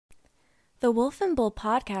The Wolf and Bull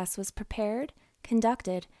podcast was prepared,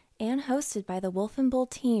 conducted, and hosted by the Wolf and Bull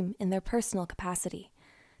team in their personal capacity.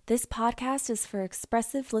 This podcast is for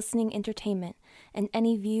expressive listening entertainment, and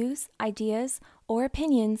any views, ideas, or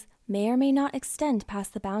opinions may or may not extend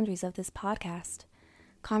past the boundaries of this podcast.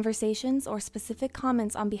 Conversations or specific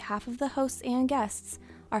comments on behalf of the hosts and guests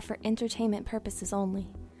are for entertainment purposes only.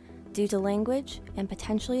 Due to language and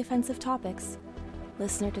potentially offensive topics,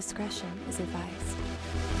 listener discretion is advised.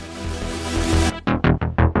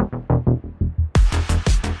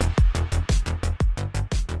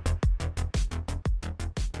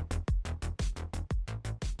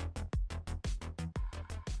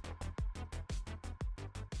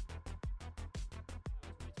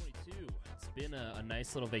 Been a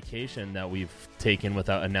nice little vacation that we've taken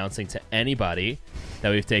without announcing to anybody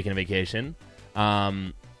that we've taken a vacation.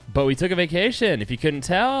 But we took a vacation, if you couldn't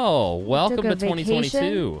tell. Welcome to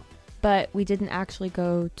 2022. But we didn't actually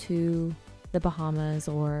go to the Bahamas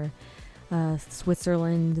or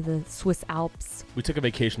Switzerland, the Swiss Alps. We took a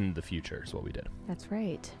vacation into the future is what we did. That's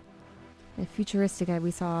right. A futuristic.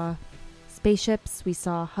 We saw spaceships, we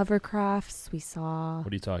saw hovercrafts, we saw...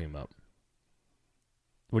 What are you talking about?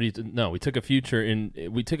 No, we took a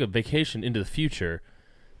vacation into the future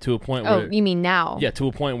to a point where... Oh, you mean now? Yeah, to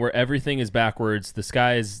a point where everything is backwards. The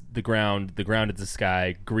sky is the ground is the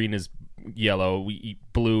sky, green is yellow,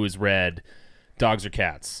 blue is red, dogs are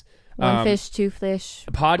cats. One fish, two fish,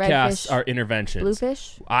 podcasts fish, are interventions. Blue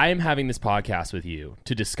fish? I am having this podcast with you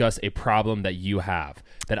to discuss a problem that you have,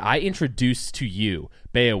 that I introduced to you,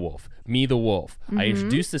 Baewolf, me the wolf. Mm-hmm. I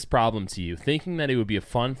introduced this problem to you thinking that it would be a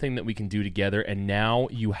fun thing that we can do together, and now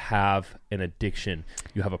you have an addiction.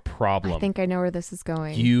 You have a problem. I think I know where this is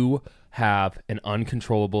going. You have an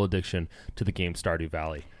uncontrollable addiction to the game Stardew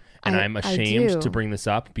Valley. And I'm ashamed to bring this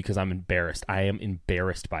up because I'm embarrassed. I am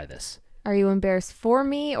embarrassed by this. Are you embarrassed for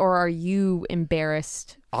me, or are you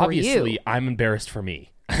embarrassed for you? Obviously, I'm embarrassed for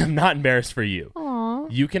me. I'm not embarrassed for you. Aww.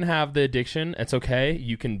 You can have the addiction. It's okay.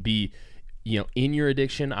 You can be, in your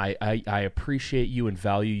addiction. I appreciate you and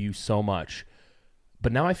value you so much.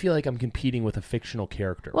 But now I feel like I'm competing with a fictional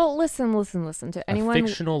character. Well, listen to anyone. A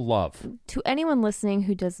fictional love. To anyone listening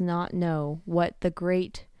who does not know what the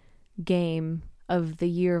great game of the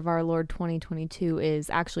year of our Lord 2022 is.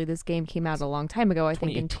 Actually, this game came out a long time ago. I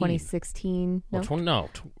think in 2016. No,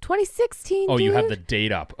 2016. Oh, dude. You have the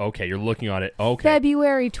date up. Okay, you're looking on it. Okay,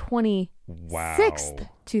 February 26th, wow.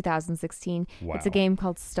 2016. Wow. It's a game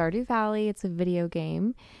called Stardew Valley. It's a video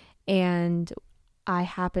game, and I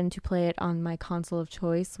happen to play it on my console of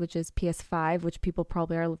choice, which is PS5, which people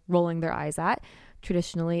probably are rolling their eyes at.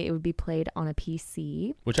 Traditionally, it would be played on a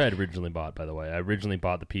PC, which I had originally bought. By the way, I originally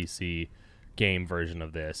bought the PC game version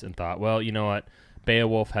of this and thought, well, you know what,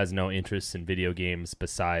 Baewolf has no interest in video games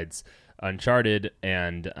besides Uncharted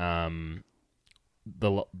and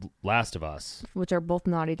The Last of Us, which are both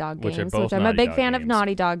Naughty Dog games, which I'm a big fan of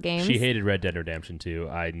Naughty Dog games. She hated Red Dead Redemption 2.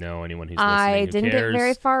 I know anyone who's listening I who didn't cares. get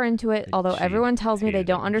very far into it, although everyone tells me they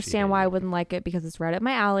don't understand why I wouldn't like it because it's right up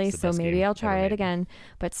my alley, so maybe I'll try it again.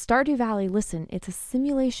 But Stardew Valley, listen, it's a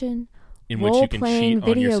simulation in which you can cheat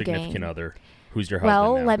on your game. Significant other. Who's your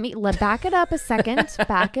husband now? Let back it up a second.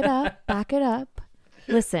 Back it up.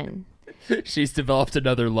 Listen. She's developed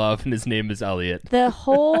another love, and his name is Elliot. The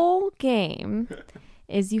whole game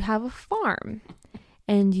is you have a farm,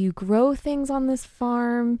 and you grow things on this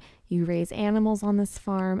farm, you raise animals on this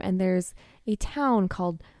farm, and there's a town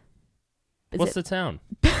called... What's the town?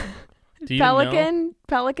 Do you know?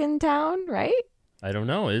 Pelican Town, right? I don't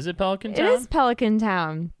know. Is it Pelican Town? It is Pelican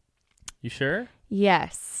Town. You sure?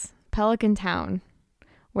 Yes. Pelican Town,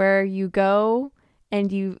 where you go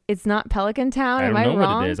and it's not Pelican Town. Am I wrong? I don't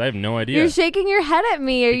know what it is. I have no idea. You're shaking your head at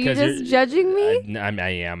me. Are you just judging me? I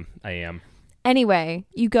am. Anyway,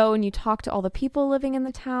 you go and you talk to all the people living in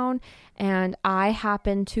the town, and I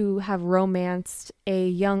happen to have romanced a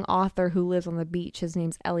young author who lives on the beach. His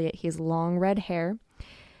name's Elliot. He has long red hair.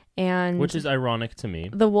 And which is ironic to me.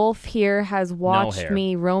 The wolf here has watched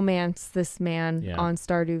me romance this man on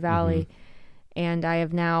Stardew Valley. Mm-hmm. And I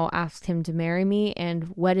have now asked him to marry me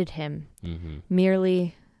and wedded him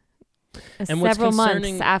merely several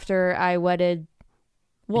months after I wedded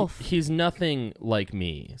Wolf. He's nothing like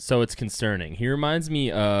me, so it's concerning. He reminds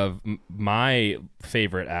me of my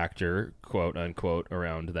favorite actor, quote unquote,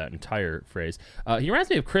 around that entire phrase. He reminds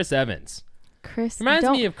me of Chris Evans. He reminds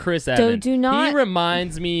me of Chris Evans. Do not, he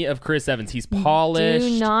reminds me of Chris Evans. He's polished.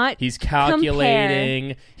 Do not he's calculating.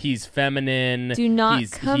 Compare. He's feminine. Do not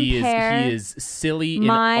compare. He is silly in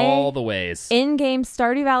all the ways. In-game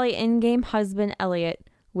Stardew Valley in-game husband Elliot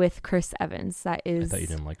with Chris Evans. That is. I thought you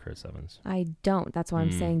didn't like Chris Evans. I don't. That's why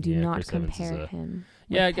I'm saying do not compare him.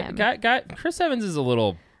 Chris Evans is a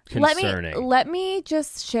little concerning. Let me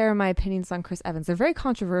just share my opinions on Chris Evans. They're very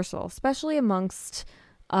controversial, especially amongst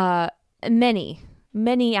many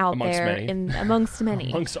out amongst there. Many. Amongst many.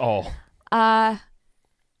 Amongst all.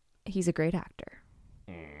 He's a great actor.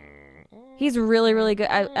 He's really, really good.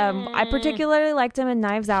 I particularly liked him in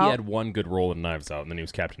Knives Out. He had one good role in Knives Out, and then he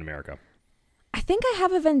was Captain America. I think I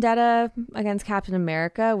have a vendetta against Captain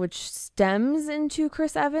America, which stems into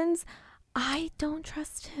Chris Evans. I don't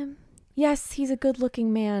trust him. Yes, he's a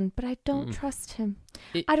good-looking man, but I don't trust him.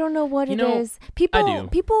 I don't know what it is.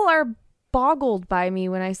 People are boggled by me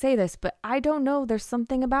when I say this, but I don't know. There's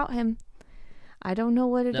something about him. I don't know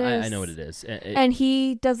what it is. I know what it is. And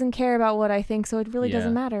he doesn't care about what I think, so it really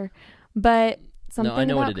doesn't matter. But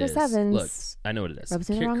something about Chris Evans. Look, I know what it is. Rubs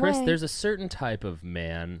me the wrong way. There's a certain type of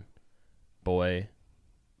man, boy,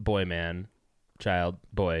 man, child,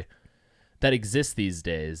 boy, that exists these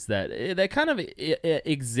days. That kind of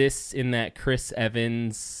exists in that Chris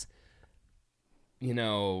Evans,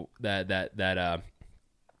 that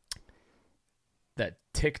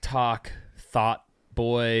TikTok thought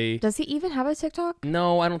boy. Does he even have a TikTok?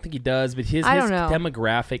 No, I don't think he does, but his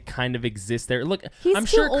demographic kind of exists there. Look, I'm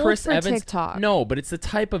sure Chris Evans. TikTok. No, but it's the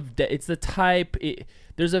type.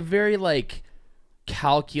 There's a very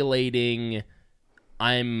calculating.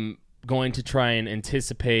 I'm going to try and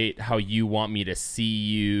anticipate how you want me to see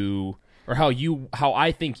you, or how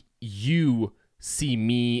I think you see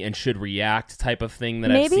me and should react type of thing that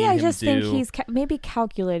I've seen him do. Maybe I just think he's maybe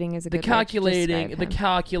calculating is a good way to describe him. The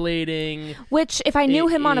calculating. Which, if I knew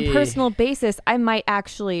him on a personal basis, I might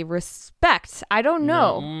actually respect. I don't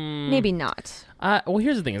know. Maybe not. Well,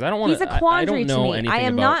 here's the thing: is I don't want to. He's a quandary to me. I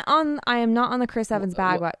am not on the Chris Evans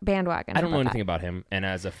bandwagon. I don't know anything about him, and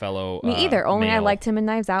as a fellow, me either. Only male, I liked him in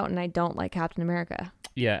Knives Out, and I don't like Captain America.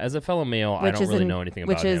 Yeah, as a fellow male, I don't really know anything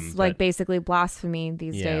about him. Which is basically blasphemy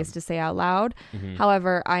these days to say out loud. Mm-hmm.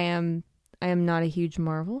 However, I am not a huge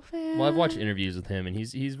Marvel fan. Well, I've watched interviews with him, and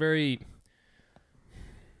he's very.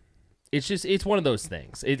 It's one of those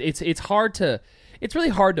things. It's really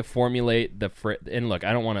hard to formulate and look,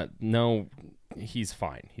 I don't want to know. He's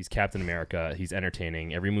fine. He's Captain America. He's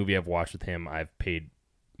entertaining. Every movie I've watched with him, I've paid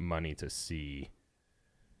money to see.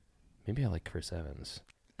 Maybe I like Chris Evans.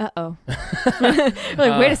 Uh-oh.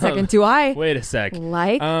 Wait a second. Do I wait a sec.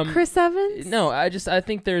 like Chris Evans? No, I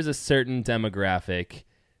think there's a certain demographic.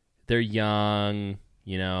 They're young,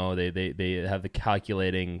 they have the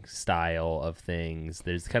calculating style of things.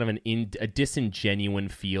 There's kind of a disingenuine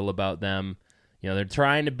feel about them. They're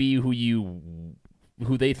trying to be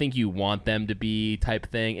who they think you want them to be type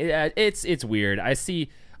thing. It's weird. I see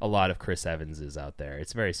a lot of Chris Evanses out there.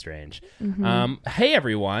 It's very strange. Mm-hmm. Hey,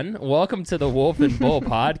 everyone. Welcome to the Wolf and Bull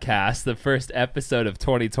podcast, the first episode of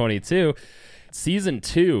 2022, season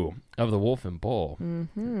 2 of the Wolf and Bull,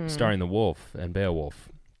 starring the Wolf and Baewolf.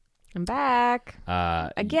 I'm back.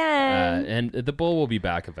 Again. And the Bull will be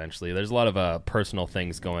back eventually. There's a lot of personal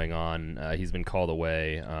things going on. He's been called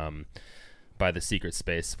away by the Secret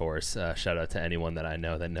Space Force. Shout out to anyone that I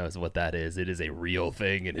know that knows what that is. It is a real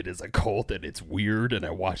thing, and it is a cult, and it's weird, and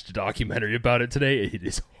I watched a documentary about it today. It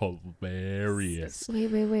is hilarious.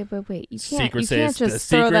 Wait. You can't just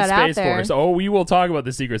throw that out there. Force. Oh, we will talk about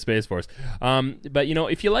the Secret Space Force. But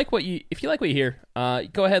if you like what you hear,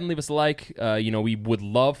 go ahead and leave us a like. We would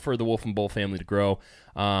love for the Wolf and Bull family to grow.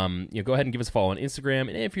 Go ahead and give us a follow on Instagram,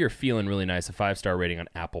 and if you're feeling really nice, a 5-star rating on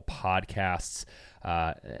Apple Podcasts.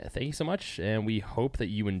 Thank you so much, and we hope that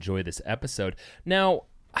you enjoy this episode. Now,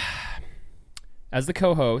 as the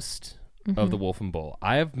co-host of the Wolf and Bull,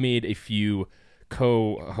 I have made a few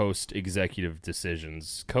co-host executive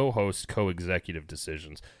decisions. Co-host co-executive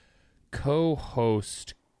decisions.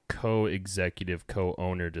 Co-host co-executive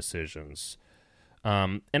co-owner decisions.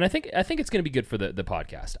 And I think it's going to be good for the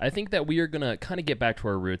podcast. I think that we are going to kind of get back to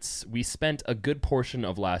our roots. We spent a good portion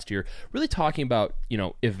of last year really talking about,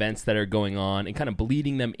 events that are going on and kind of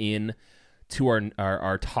bleeding them in to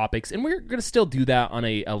our topics. And we're going to still do that on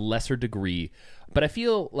a lesser degree. But I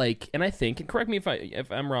feel like, and I think, and correct me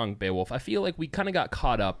if I'm wrong, Baewolf, I feel like we kind of got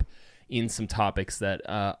caught up in some topics that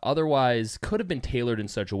otherwise could have been tailored in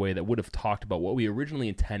such a way that would have talked about what we originally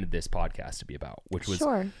intended this podcast to be about, which was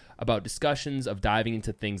about discussions of diving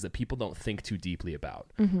into things that people don't think too deeply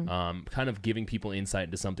about, kind of giving people insight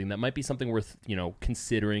into something that might be something worth,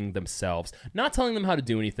 considering themselves, not telling them how to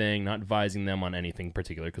do anything, not advising them on anything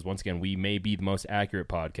particular, because once again, we may be the most accurate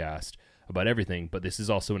podcast about everything, but this is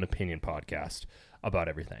also an opinion podcast about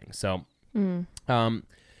everything. So,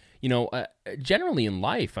 generally in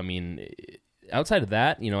life, I mean, outside of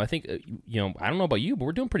that, I think, I don't know about you, but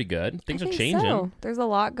we're doing pretty good. Things are changing. So. There's a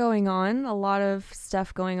lot going on, a lot of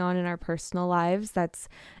stuff going on in our personal lives that's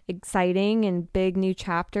exciting and big new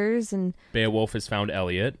chapters. And Baewolf has found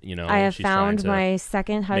Elliot. I have found my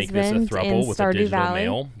second husband in Stardew Valley.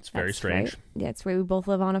 Male. It's very strange. Right. Yeah, it's right. We both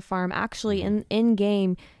live on a farm. Actually, in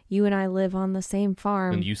game, you and I live on the same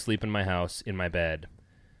farm. And you sleep in my house, in my bed.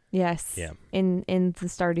 Yes. Yeah. In the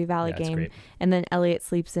Stardew Valley game. Great. And then Elliot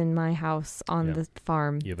sleeps in my house on the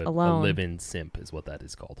farm alone. A live-in simp is what that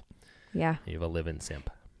is called. Yeah. You have a live-in simp.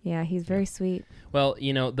 Yeah, he's very sweet. Well,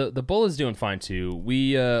 the bull is doing fine too.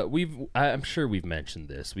 I'm sure we've mentioned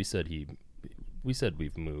this. We said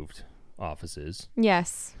we've moved offices.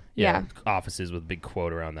 Yes. Yeah. Offices with a big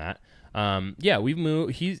quote around that. We've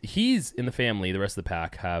moved. He's in the family. The rest of the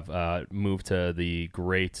pack have moved to the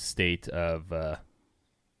great state of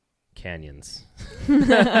canyons.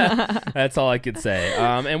 That's all I could say.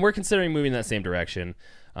 And we're considering moving in that same direction.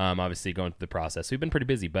 Obviously going through the process. So we've been pretty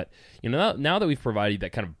busy, but now that we've provided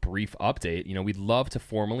that kind of brief update, we'd love to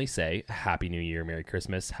formally say Happy New Year, Merry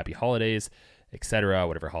Christmas, Happy Holidays, etc.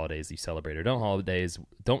 Whatever holidays you celebrate or don't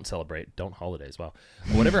celebrate. Wow.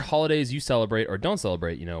 Whatever holidays you celebrate or don't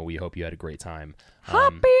celebrate, we hope you had a great time.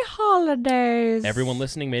 Happy holidays. Everyone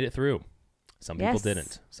listening made it through. Some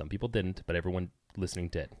people didn't, but everyone listening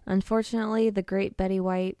did. Unfortunately, the great Betty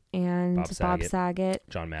White and Bob Saget.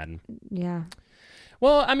 John Madden. Yeah.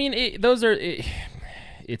 Well, I mean,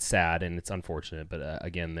 it's sad and it's unfortunate, but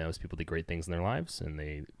again, those people did great things in their lives, and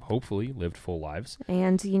they hopefully lived full lives.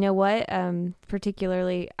 And you know what?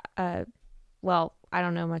 Particularly, well, I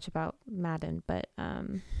don't know much about Madden, but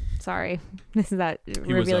sorry, is that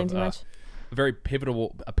revealing too much? Very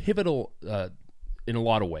pivotal in a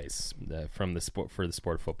lot of ways from the sport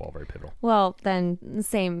of football. Very pivotal. Well, then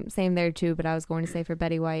same there too. But I was going to say for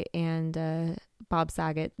Betty White and Bob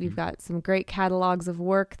Saget, you've got some great catalogs of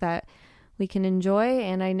work that we can enjoy,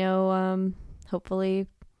 and I know hopefully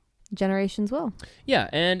generations will. Yeah,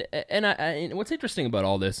 and what's interesting about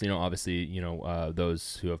all this, obviously,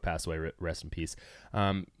 those who have passed away, rest in peace.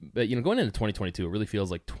 But going into 2022, it really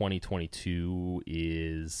feels like 2022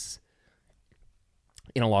 is,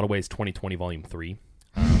 in a lot of ways, 2020 Volume 3.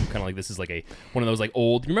 Kind of like this is like one of those like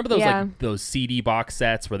old. Remember those like those CD box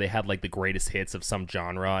sets where they had like the greatest hits of some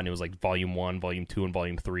genre, and it was like Volume 1, Volume 2, and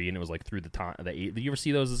Volume 3, and it was like through the time. Did you ever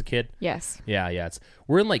see those as a kid? Yes. Yeah.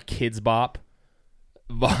 We're in like Kids Bop.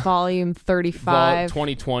 Volume 35.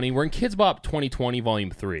 2020. We're in Kids Bop 2020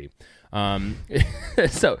 Volume 3.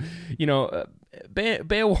 So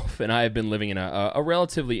Baewolf and I have been living in a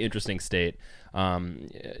relatively interesting state.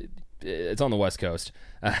 It's on the West Coast.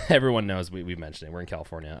 Everyone knows we've mentioned it. We're in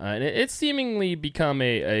California. And it's seemingly become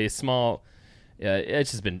a small...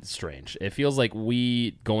 it's just been strange. It feels like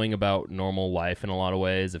we going about normal life in a lot of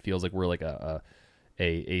ways. It feels like we're like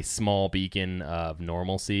a small beacon of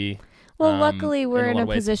normalcy. Well, luckily we're in a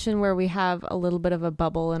position where we have a little bit of a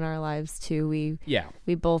bubble in our lives too.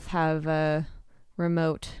 We both have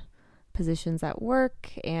remote positions at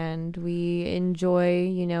work, and we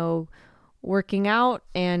enjoy, working out,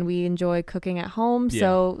 and we enjoy cooking at home.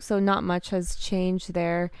 Yeah. So not much has changed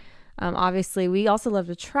there. Obviously, we also love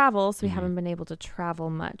to travel, so we haven't been able to travel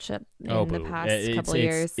much in the past couple of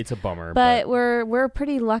years. It's a bummer, but we're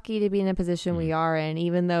pretty lucky to be in a position we are in,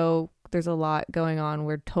 even though there's a lot going on.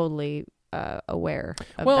 We're totally aware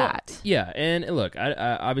of that. Yeah, and look, I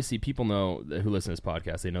obviously people know who listen to this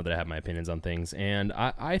podcast. They know that I have my opinions on things, and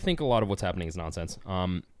I think a lot of what's happening is nonsense.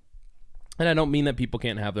 And I don't mean that people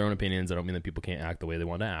can't have their own opinions. I don't mean that people can't act the way they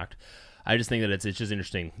want to act. I just think that it's just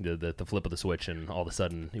interesting, the flip of the switch, and all of a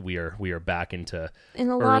sudden we are back into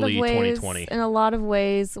early 2020. In a lot of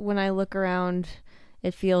ways, when I look around,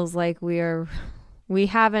 it feels like we took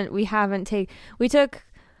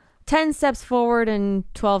 10 steps forward and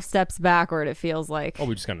 12 steps backward, it feels like. Oh,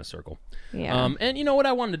 we just kind of circle. Yeah. And you know what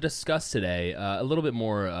I wanted to discuss today, a little bit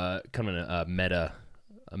more kind of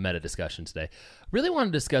a meta discussion today. Really want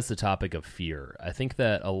to discuss the topic of fear. I think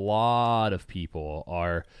that a lot of people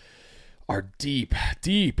are deep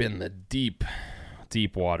in the deep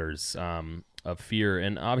waters of fear.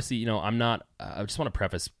 And obviously, I just want to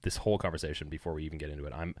preface this whole conversation before we even get into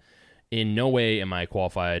it. I'm in no way am I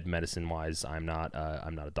qualified medicine wise. I'm not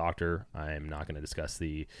a doctor. I'm not going to discuss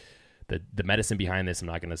the medicine behind this. I'm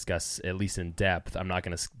not going to discuss, at least in depth, I'm not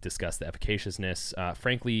going to discuss the efficaciousness.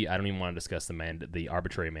 Frankly, I don't even want to discuss the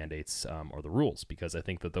arbitrary mandates or the rules, because I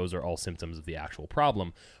think that those are all symptoms of the actual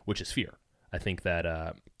problem, which is fear. I think that,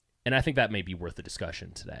 and I think that may be worth a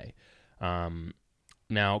discussion today.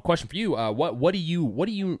 Now, question for you: what do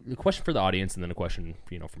you? A question for the audience, and then a question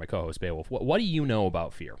for my co-host Baewolf. What do you know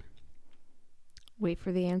about fear? Wait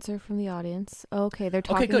for the answer from the audience. Okay, they're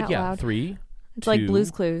talking out loud. 3, It's 2, like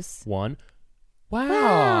Blue's Clues. 1.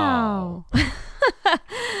 Wow.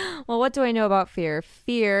 Well, what do I know about fear?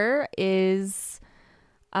 Fear is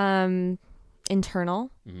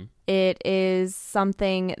internal. Mm-hmm. It is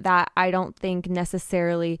something that I don't think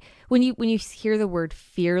necessarily when you hear the word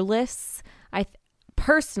fearless,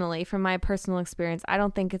 personally, from my personal experience, I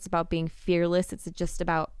don't think it's about being fearless. It's just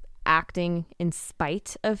about acting in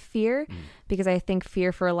spite of fear, because I think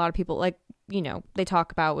fear for a lot of people, like, you know, they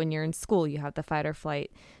talk about when you're in school, you have the fight or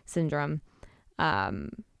flight syndrome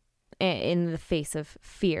in the face of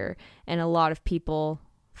fear, and a lot of people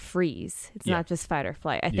freeze. It's not just fight or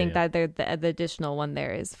flight. I think that the additional one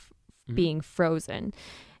there is being frozen,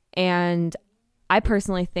 and I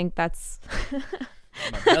personally think that's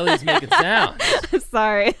my belly's making sounds.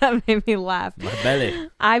 Sorry, that made me laugh. My belly.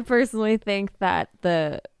 I personally think that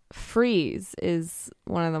the freeze is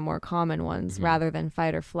one of the more common ones, rather than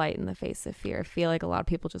fight or flight in the face of fear. I feel like a lot of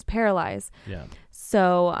people just paralyze. Yeah.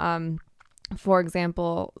 So, for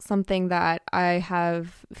example, something that I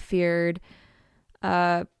have feared,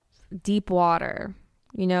 deep water.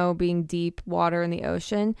 You know, being deep water in the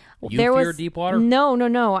ocean. You fear deep water?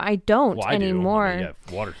 No, I don't anymore. I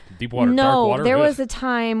do. Water, deep water, dark water. There was a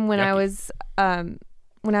time when I was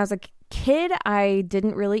a kid, I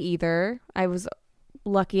didn't really either. I was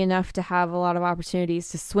lucky enough to have a lot of opportunities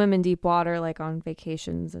to swim in deep water, like on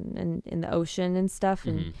vacations and in the ocean and stuff,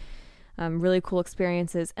 and really cool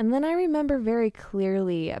experiences. And then I remember very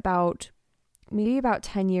clearly maybe about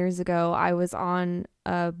 10 years ago, I was on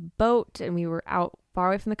a boat and we were out far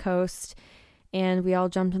away from the coast, and we all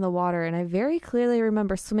jumped in the water, and I very clearly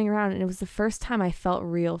remember swimming around, and it was the first time I felt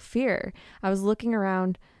real fear. I was looking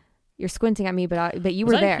around. You're squinting at me, but you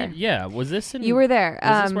were there. Was this in? You were there.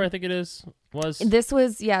 Was this where I think it is? This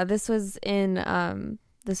was in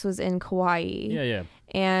Kauai. Yeah.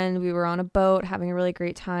 And we were on a boat having a really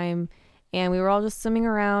great time, and we were all just swimming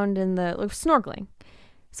around snorkeling.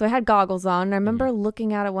 So I had goggles on, and I remember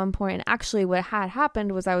looking at one point, and actually what had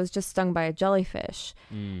happened was I was just stung by a jellyfish.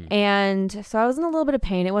 And so I was in a little bit of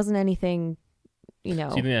pain. It wasn't anything, you know.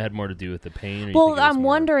 So you think that had more to do with the pain? Well, I'm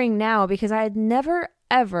wondering now, because I had never,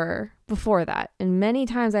 ever before that, and many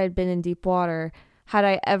times I had been in deep water, had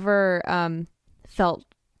I ever felt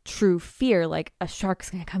true fear, like a shark's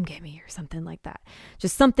going to come get me or something like that.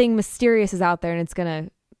 Just something mysterious is out there and it's going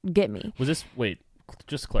to get me. Just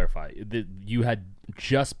to clarify, you had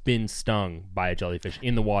just been stung by a jellyfish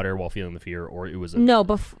in the water while feeling the fear, or it was no,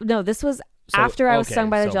 this was after I was stung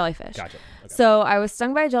by the jellyfish. Gotcha. Okay. So I was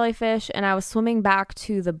stung by a jellyfish, and I was swimming back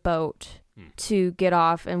to the boat to get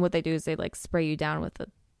off, and what they do is they like spray you down with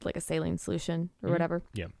a saline solution or whatever.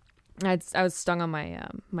 Yeah. I was stung on my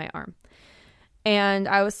my arm. And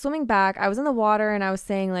I was swimming back. I was in the water, and I was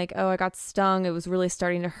saying like, "Oh, I got stung. It was really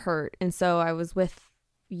starting to hurt." And so I was with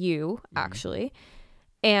you, actually.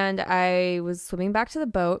 And I was swimming back to the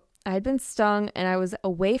boat. I had been stung, and I was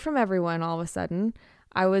away from everyone all of a sudden.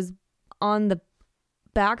 I was on the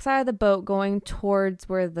backside of the boat going towards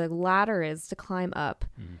where the ladder is to climb up.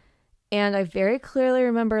 And I very clearly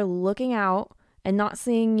remember looking out and not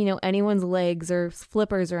seeing, you know, anyone's legs or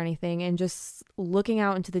flippers or anything, and just looking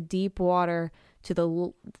out into the deep water to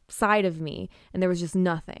the side of me, and there was just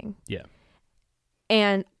nothing. Yeah.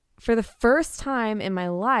 And for the first time in my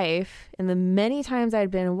life, and the many times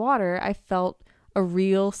I'd been in water, I felt a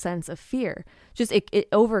real sense of fear. Just it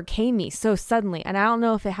overcame me so suddenly. And I don't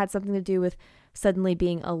know if it had something to do with suddenly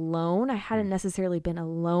being alone. I hadn't necessarily been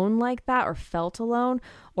alone like that or felt alone,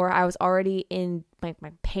 or I was already in my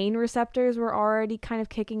pain receptors were already kind of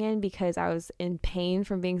kicking in because I was in pain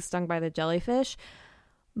from being stung by the jellyfish.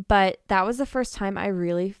 But that was the first time I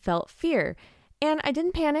really felt fear. And I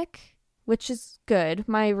didn't panic, which is good.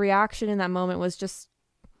 My reaction in that moment was just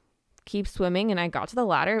keep swimming, and I got to the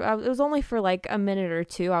ladder. It was only for like a minute or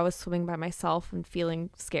two. I was swimming by myself and feeling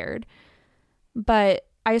scared. But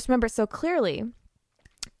I just remember it so clearly.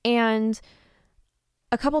 And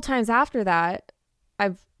a couple times after that,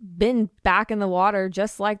 I've been back in the water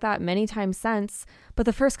just like that many times since. But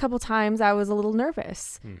the first couple times I was a little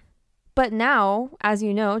nervous. But now, as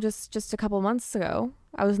you know, just a couple months ago,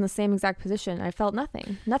 I was in the same exact position. I felt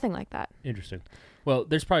nothing like that. Interesting. Well,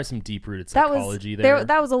 there's probably some deep-rooted psychology there.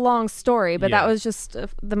 That was a long story, but that was just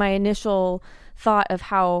my initial thought of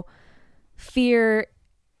how fear,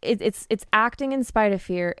 it's acting in spite of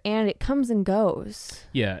fear, and it comes and goes.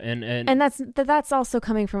 Yeah, and that's also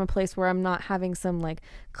coming from a place where I'm not having some like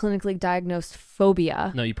clinically diagnosed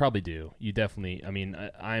phobia. No, you probably do. You definitely. I mean,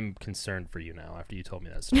 I'm concerned for you now after you told me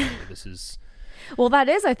that story. This is. Well, that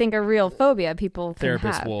is, I think, a real phobia people can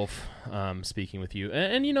Therapist have. Wolf, speaking with you.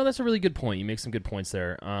 And you know, that's a really good point. You make some good points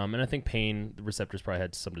there. And I think pain, the receptors probably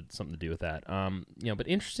had something to do with that. You know, but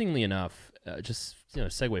interestingly enough, just, you know,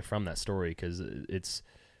 segue from that story, because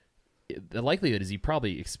the likelihood is you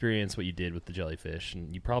probably experienced what you did with the jellyfish,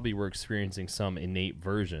 and you probably were experiencing some innate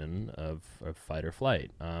version of fight or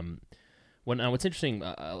flight. What's interesting,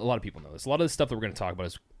 a lot of people know this. A lot of the stuff that we're going to talk about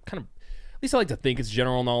is kind of, at least I like to think it's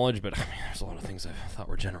general knowledge, but I mean, there's a lot of things I thought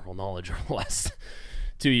were general knowledge over the last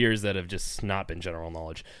 2 years that have just not been general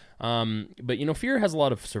knowledge. But, you know, fear has a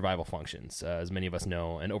lot of survival functions, as many of us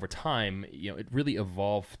know. And over time, you know, it really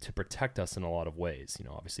evolved to protect us in a lot of ways. You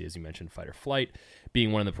know, obviously, as you mentioned, fight or flight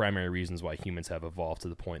being one of the primary reasons why humans have evolved to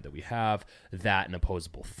the point that we have. That and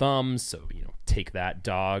opposable thumbs. So, you know, take that,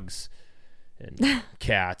 dogs and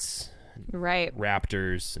cats. Right.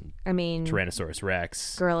 Raptors and Tyrannosaurus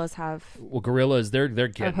Rex. Gorillas have. Well, gorillas, they're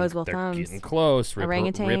getting opposable thumbs. Getting close.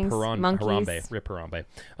 Orangutans, monkeys. Rip Harambe.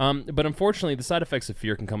 But unfortunately, the side effects of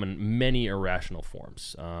fear can come in many irrational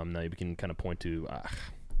forms. Now we can kind of point to.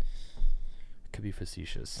 It could be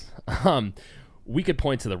facetious. We could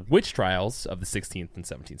point to the witch trials of the 16th and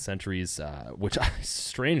 17th centuries, which,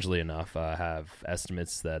 strangely enough, have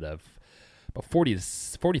estimates that of about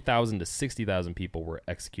 40,000 to 60,000 people were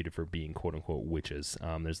executed for being quote-unquote witches.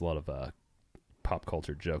 There's a lot of pop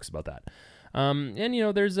culture jokes about that. And, you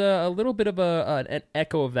know, there's a little bit of an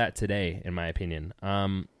echo of that today, in my opinion,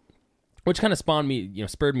 which kind of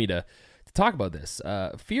spurred me to talk about this.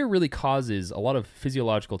 Fear really causes a lot of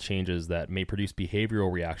physiological changes that may produce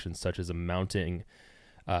behavioral reactions such as mounting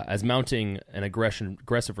an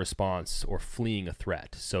aggressive response or fleeing a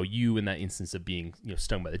threat. So you, in that instance of being, you know,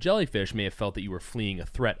 stung by the jellyfish, may have felt that you were fleeing a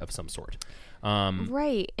threat of some sort.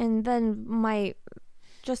 Right. And then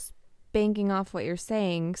just banking off what you're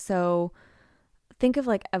saying. So think of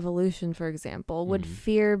like evolution, for example. Would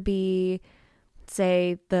fear be,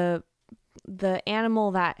 say, the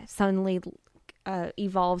animal that suddenly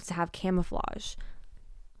evolved to have camouflage?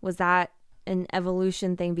 Was that an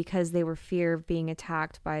evolution thing because they were fear of being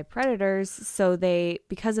attacked by predators? So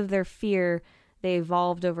because of their fear, they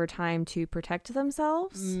evolved over time to protect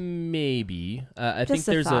themselves? Maybe. I think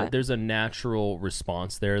there's a natural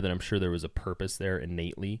response there that I'm sure there was a purpose there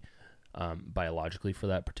innately, biologically, for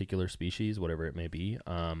that particular species, whatever it may be.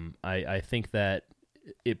 I think that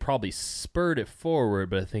it probably spurred it forward,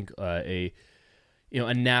 but I think a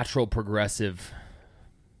natural progressive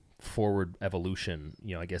forward evolution,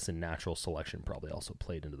 you know, I guess in natural selection probably also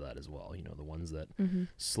played into that as well. You know, the ones that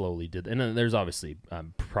slowly did. And then there's obviously,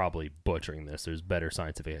 I'm probably butchering this. There's better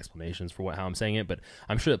scientific explanations for how I'm saying it, but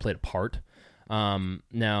I'm sure that played a part.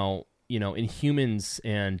 Now, you know, in humans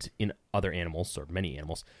and in other animals, or many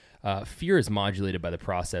animals, fear is modulated by the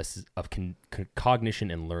process of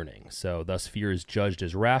cognition and learning. So thus fear is judged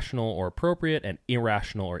as rational or appropriate and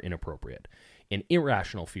irrational or inappropriate. An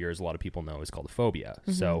irrational fear, as a lot of people know, is called a phobia.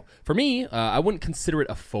 So for me, I wouldn't consider it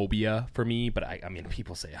a phobia for me, but I mean,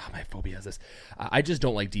 people say, oh, my phobia is this. I just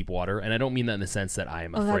don't like deep water, and I don't mean that in the sense that I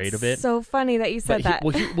am afraid of it. So funny that you said that.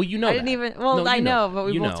 Well, you know, I didn't even. Well, no, I know, but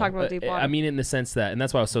we both talked about deep water. I mean, in the sense that, and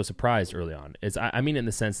that's why I was so surprised early on. I mean, in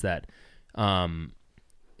the sense that,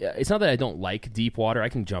 it's not that I don't like deep water. I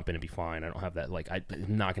can jump in and be fine. I don't have that, like, I'm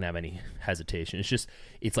not gonna have any hesitation. It's just,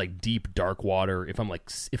 it's like deep dark water. If I'm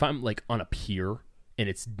like on a pier and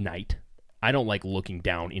it's night, I don't like looking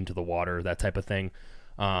down into the water, that type of thing.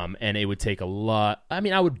 And it would take a lot. I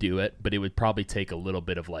mean, I would do it, but it would probably take a little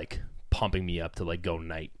bit of like pumping me up to like go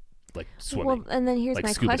night, like swimming. Well, and then here's like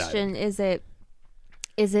my question: Is it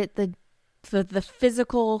the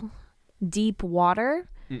physical deep water,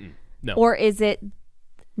 no, or is it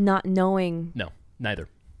not knowing? No, neither.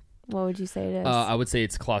 What would you say it is? I would say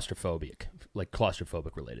it's claustrophobic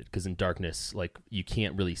related, because in darkness, like, you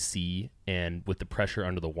can't really see, and with the pressure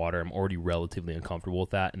under the water, I'm already relatively uncomfortable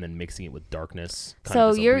with that, and then mixing it with darkness.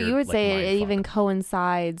 So you would say it even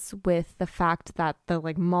coincides with the fact that the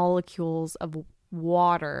like molecules of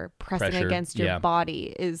water pressing against your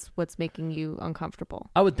body is what's making you uncomfortable.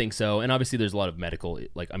 I would think so. And obviously there's a lot of medical,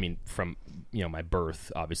 like, I mean, from, you know, my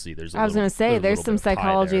birth, obviously there's I was going to say there's some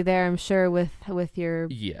psychology there, I'm sure, with your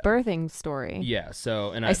birthing story. Yeah.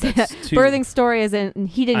 So, and I say that birthing story isn't,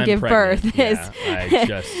 he didn't give birth. I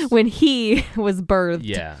just when he was birthed.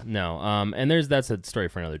 Yeah. No. And that's a story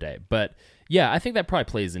for another day. But yeah, I think that probably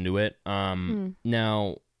plays into it.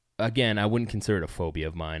 Now, again, I wouldn't consider it a phobia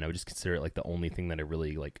of mine. I would just consider it like the only thing that I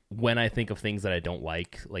really like. When I think of things that I don't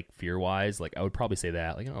like fear-wise, like I would probably say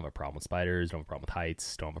that. Like I don't have a problem with spiders, don't have a problem with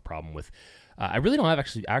heights, don't have a problem with. I really don't have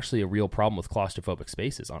actually a real problem with claustrophobic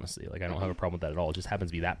spaces. Honestly, like I don't have a problem with that at all. It just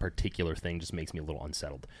happens to be that particular thing just makes me a little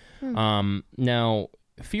unsettled. Now,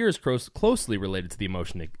 fear is closely related to the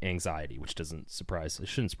emotion anxiety, which shouldn't surprise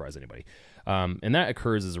anybody. And that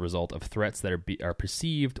occurs as a result of threats that are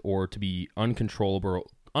perceived or to be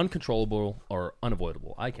uncontrollable or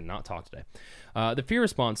unavoidable. I cannot talk today. The fear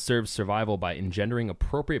response serves survival by engendering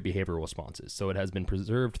appropriate behavioral responses. So it has been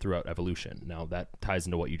preserved throughout evolution. Now that ties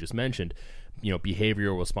into what you just mentioned.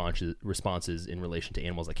 Behavioral responses in relation to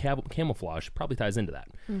animals like camouflage probably ties into that.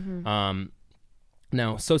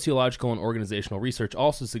 Now, sociological and organizational research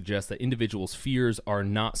also suggests that individuals' fears are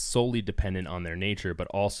not solely dependent on their nature, but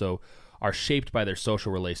also are shaped by their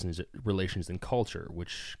social relations and culture,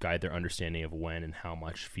 which guide their understanding of when and how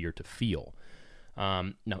much fear to feel.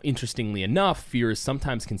 Now, interestingly enough, fear is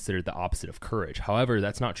sometimes considered the opposite of courage. However,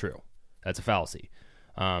 that's not true. That's a fallacy.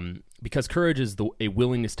 Because courage is a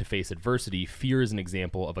willingness to face adversity, fear is an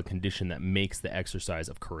example of a condition that makes the exercise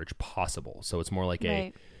of courage possible. So it's more like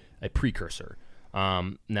a precursor.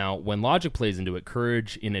 Now, when logic plays into it,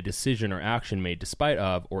 courage in a decision or action made despite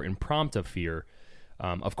of or in prompt of fear,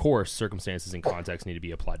 of course, circumstances and context need to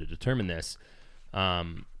be applied to determine this.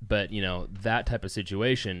 But, that type of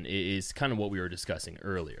situation is kind of what we were discussing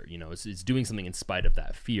earlier. It's doing something in spite of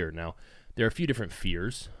that fear. Now, there are a few different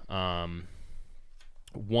fears,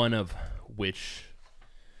 one of which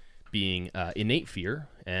being innate fear,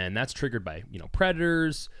 and that's triggered by,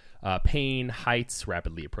 predators, pain, heights,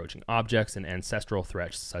 rapidly approaching objects, and ancestral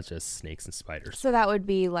threats such as snakes and spiders. So that would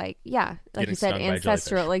be like you said,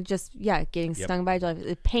 ancestral, like just, getting stung by a jellyfish.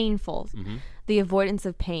 It's painful. The avoidance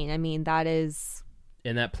of pain. I mean, that is...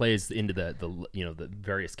 And that plays into the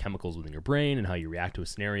various chemicals within your brain and how you react to a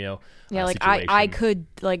scenario. Yeah, I could,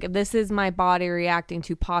 this is my body reacting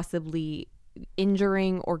to possibly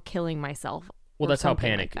injuring or killing myself. Well, that's how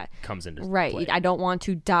panic comes into play. I don't want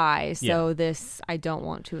to die, so I don't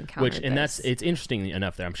want to encounter this. It's interesting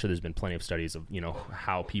enough that I'm sure there's been plenty of studies of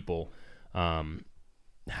how people respond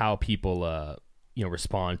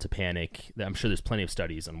to panic. I'm sure there's plenty of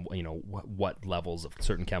studies on what levels of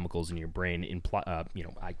certain chemicals in your brain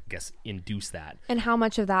I guess induce that, and how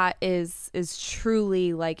much of that is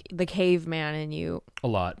truly like the caveman in you. A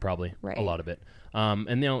lot, probably, a lot of it. And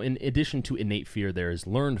in addition to innate fear, there is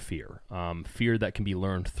learned fear, fear that can be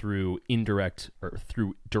learned through direct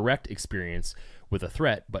experience with a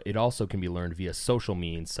threat, but it also can be learned via social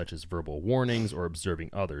means such as verbal warnings or observing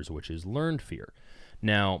others, which is learned fear.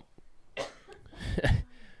 Now,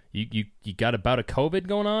 you got a bout of COVID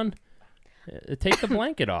going on? Take the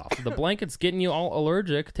blanket off. The blanket's getting you all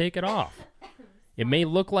allergic. Take it off. It may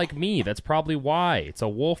look like me. That's probably why. It's a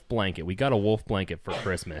wolf blanket. We got a wolf blanket for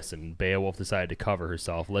Christmas, and Baewolf decided to cover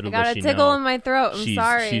herself. I got a tickle in my throat. I'm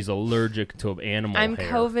sorry. She's allergic to animal hair. I'm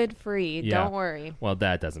COVID-free. Yeah. Don't worry. Well,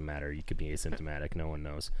 that doesn't matter. You could be asymptomatic. No one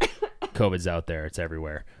knows. COVID's out there. It's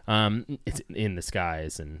everywhere. It's in the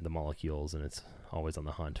skies and the molecules, and it's always on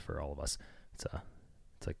the hunt for all of us.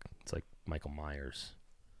 It's like Michael Myers.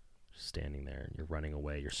 Standing there and you're running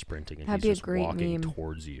away, you're sprinting, and he's just walking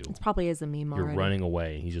towards you. It probably is a meme already. You're running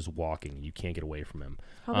away and he's just walking and you can't get away from him.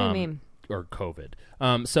 Probably a meme. Or COVID.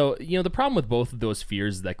 So the problem with both of those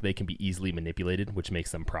fears is that they can be easily manipulated, which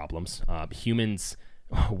makes them problems. Humans,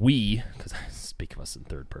 because I speak of us in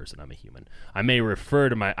third person, I'm a human. I may refer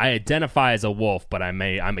to I identify as a wolf, but I'm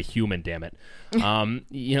a human, damn it.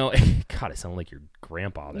 God, I sound like your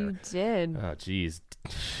grandpa there. You did. Oh, geez.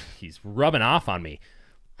 He's rubbing off on me.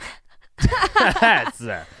 That's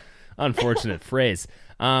an unfortunate phrase.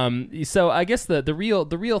 So I guess the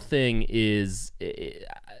real thing is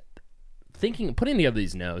putting together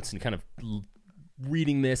these notes and kind of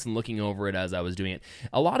reading this and looking over it as I was doing it.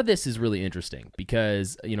 A lot of this is really interesting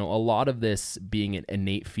because a lot of this being an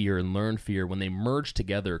innate fear and learned fear, when they merge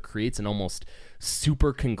together, creates an almost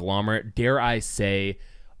super conglomerate. Dare I say?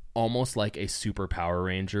 Almost like a super Power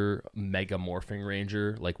Ranger, Mega Morphing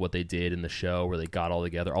Ranger, like what they did in the show where they got all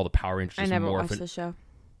together, all the Power Rangers. I never watched the show.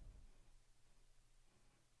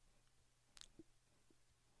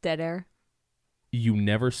 Dead Air. You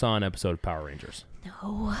never saw an episode of Power Rangers?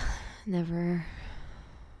 No, never.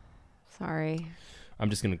 Sorry. I'm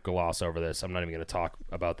just going to gloss over this. I'm not even going to talk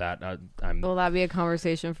about that. Will that be a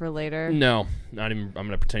conversation for later? No, not even. I'm going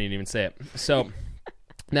to pretend you didn't even say it. So...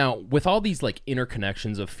 Now, with all these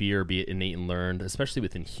interconnections of fear, be it innate and learned, especially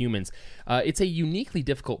within humans, it's a uniquely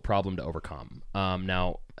difficult problem to overcome.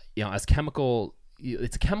 Now, it's a chemical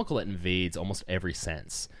that invades almost every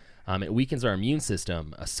sense. It weakens our immune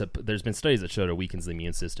system. There's been studies that showed it weakens the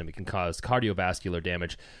immune system. It can cause cardiovascular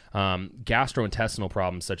damage, gastrointestinal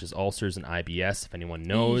problems such as ulcers and IBS. If anyone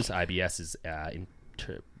knows, IBS is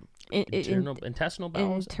intestinal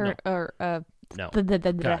bowel.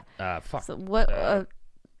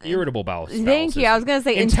 Irritable bowel syndrome. Thank you. I was going to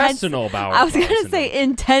say intestinal bowel. I was going to say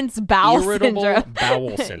intense bowel irritable syndrome.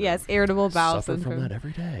 Bowel syndrome. Yes, irritable bowel syndrome. syndrome. Suffer from that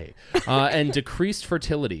every day. And decreased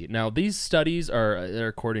fertility. Now, these studies they're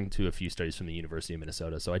according to a few studies from the University of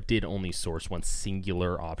Minnesota. So I did only source one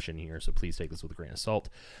singular option here. So please take this with a grain of salt.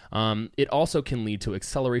 It also can lead to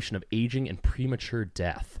acceleration of aging and premature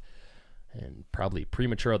death. And probably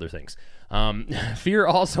premature other things. Fear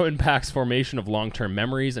also impacts formation of long-term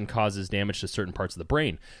memories and causes damage to certain parts of the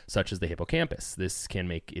brain, such as the hippocampus. This can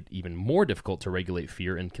make it even more difficult to regulate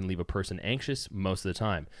fear and can leave a person anxious most of the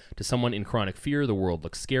time. To someone in chronic fear, the world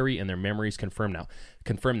looks scary, and their memories confirm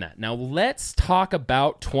that. Now, let's talk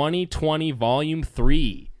about 2020 Volume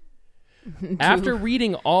 3. After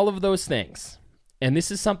reading all of those things, and this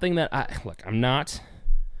is something that I'm not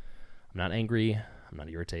angry. I'm not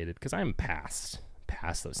irritated because I'm past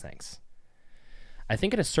those things. I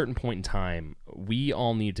think at a certain point in time, we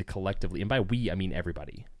all need to collectively, and by we, I mean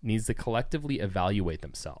everybody, needs to collectively evaluate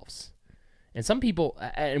themselves. And some people,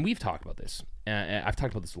 and we've talked about this, I've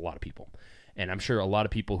talked about this with a lot of people, and I'm sure a lot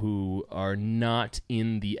of people who are not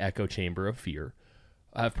in the echo chamber of fear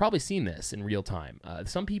have probably seen this in real time.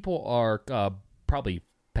 Some people are probably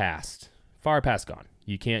far past gone.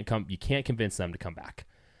 You can't convince them to come back.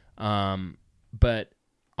 But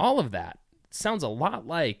all of that sounds a lot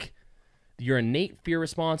like your innate fear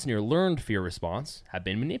response and your learned fear response have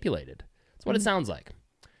been manipulated. That's what it sounds like.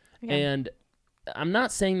 Yeah. And I'm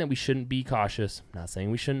not saying that we shouldn't be cautious. I'm not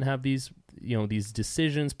saying we shouldn't have these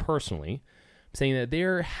decisions personally. I'm saying that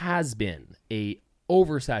there has been a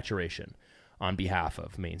oversaturation on behalf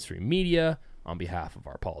of mainstream media, on behalf of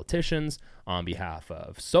our politicians, on behalf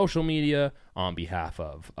of social media, on behalf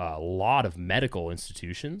of a lot of medical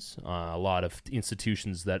institutions, a lot of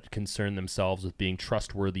institutions that concern themselves with being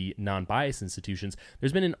trustworthy, non-biased institutions.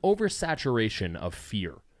 There's been an oversaturation of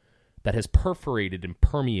fear that has perforated and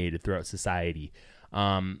permeated throughout society,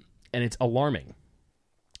 and it's alarming.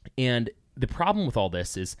 And the problem with all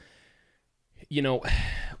this is,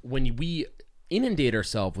 when we inundate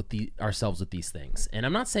ourselves with these things. And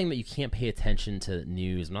I'm not saying that you can't pay attention to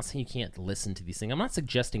news. I'm not saying you can't listen to these things. I'm not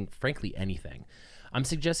suggesting, frankly, anything. I'm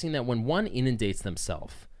suggesting that when one inundates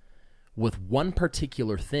themselves with one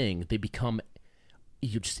particular thing, they become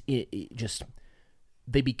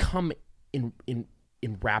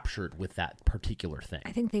enraptured with that particular thing.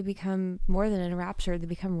 I think they become more than enraptured. They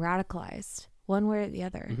become radicalized, one way or the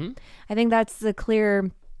other. Mm-hmm. I think that's the clear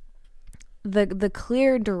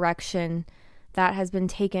direction that has been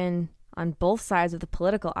taken on both sides of the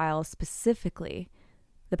political aisle, specifically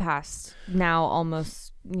the past now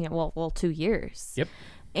almost 2 years. Yep.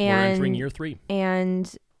 And we're entering year 3.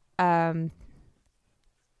 And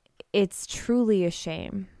it's truly a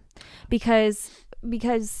shame because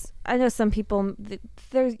I know some people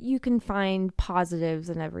you can find positives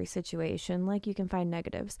in every situation, like you can find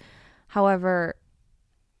negatives. However,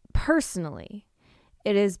 personally,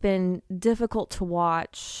 it has been difficult to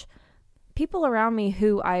watch people around me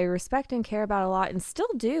who I respect and care about a lot and still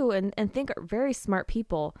do and think are very smart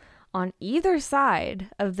people on either side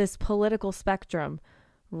of this political spectrum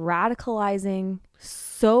radicalizing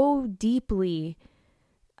so deeply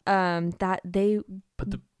that they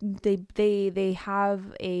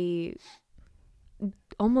have a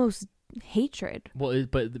almost hatred. Well,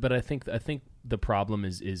 but I think the problem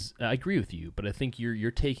is I agree with you, but I think you're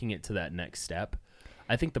taking it to that next step.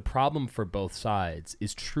 I think the problem for both sides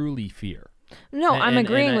is truly fear. No, I'm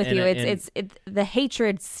agreeing with you. It's the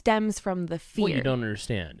hatred stems from the fear. What you don't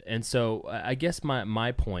understand. And so I guess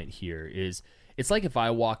my point here is it's like if I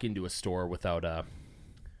walk into a store without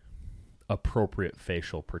appropriate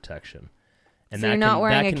facial protection. And so you're not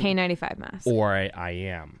wearing a K95 mask. Or I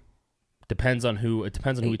am. Depends on who we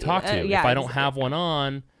talk to. If I don't have one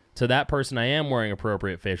on, to that person I am wearing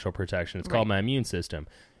appropriate facial protection. It's called my immune system.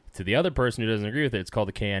 To the other person who doesn't agree with it, it's called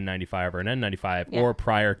a KN95 or an N95, or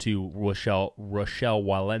prior to Rochelle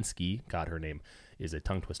Walensky, God, her name is a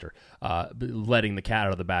tongue twister, letting the cat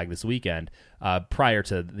out of the bag this weekend, prior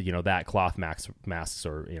to that cloth masks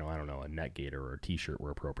or I don't know, a neck gaiter or a t-shirt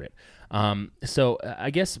were appropriate. So I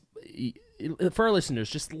guess for our listeners,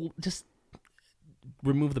 just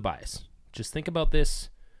remove the bias. Just think about this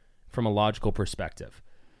from a logical perspective.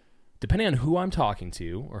 Depending on who I'm talking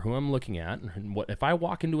to or who I'm looking at, and if I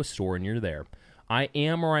walk into a store and you're there, I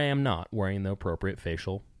am or I am not wearing the appropriate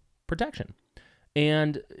facial protection.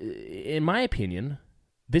 And in my opinion,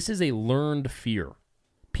 This is a learned fear.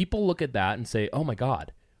 People look at that and say, oh my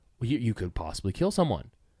God, you could possibly kill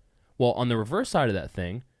someone. Well, on the reverse side of that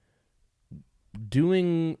thing,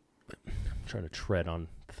 I'm trying to tread on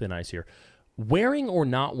thin ice here. Wearing or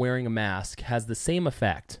not wearing a mask has the same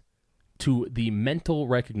effect to the mental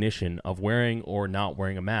recognition of wearing or not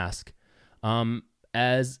wearing a mask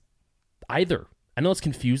as either. I know it's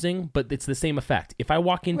confusing, but it's the same effect. If I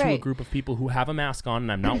walk into a group of people who have a mask on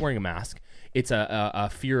and I'm not wearing a mask, it's a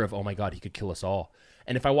fear of, oh my God, he could kill us all.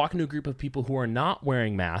 And if I walk into a group of people who are not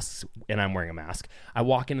wearing masks and I'm wearing a mask, I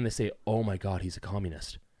walk in and they say, oh my God, he's a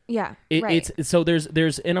communist. Yeah, It's so there's,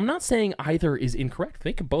 and I'm not saying either is incorrect.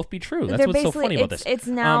 They could both be true. That's what's so funny about this. It's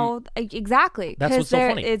now exactly. That's what's so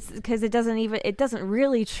funny. It's because it doesn't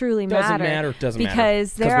really truly matter. Doesn't matter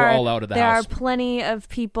because we're all out of the house. There are plenty of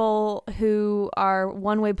people who are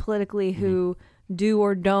one way politically who do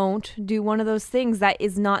or don't do one of those things that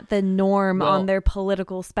is not the norm on their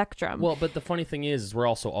political spectrum. Well, but the funny thing is we're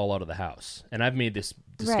also all out of the house. And I've made this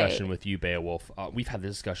discussion with you, Baewolf. We've had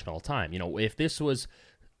this discussion all the time. If this was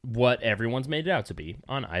what everyone's made it out to be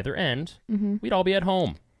on either end, we'd all be at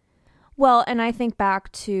home. Well, and I think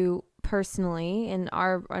back to personally in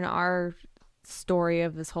our story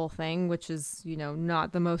of this whole thing, which is,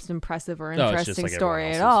 not the most impressive or interesting story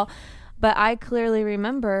at all. But I clearly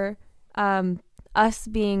remember us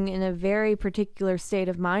being in a very particular state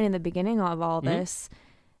of mind in the beginning of all this.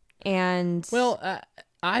 And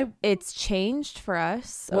it's changed for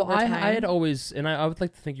us over time. I had always, and I would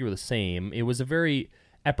like to think you were the same. It was a very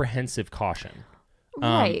apprehensive caution,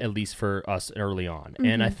 at least for us early on.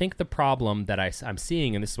 And I think the problem that I'm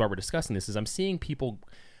seeing, and this is why we're discussing this, is I'm seeing people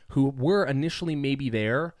who were initially maybe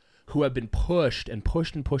there, who have been pushed and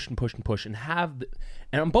pushed and pushed and pushed and pushed, and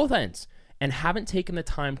on both ends, and haven't taken the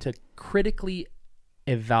time to critically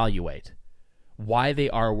evaluate why they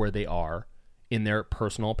are where they are in their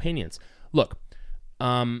personal opinions. Look,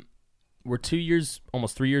 we're 2 years,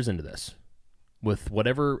 almost 3 years into this. With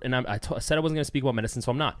whatever, and I said I wasn't going to speak about medicine,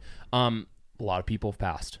 so I'm not. A lot of people have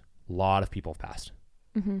passed. A lot of people have passed.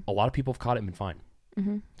 A lot of people have caught it and been fine.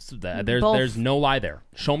 So there's no lie there.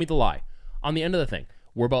 Show me the lie. On the end of the thing,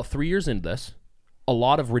 we're about 3 years into this. A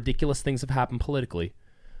lot of ridiculous things have happened politically.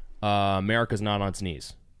 America's not on its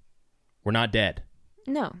knees. We're not dead.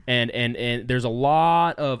 No. And there's a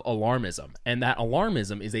lot of alarmism, and that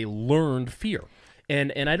alarmism is a learned fear.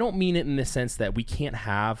 And I don't mean it in the sense that we can't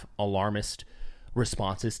have alarmist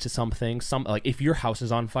responses to something. Like if your house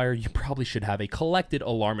is on fire, you probably should have a collected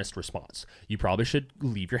alarmist response. You probably should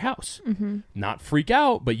leave your house. Not freak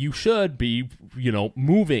out, but you should be,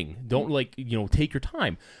 moving. Don't take your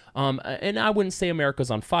time. And I wouldn't say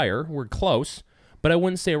America's on fire. We're close, but I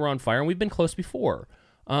wouldn't say we're on fire, and we've been close before.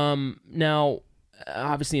 Now,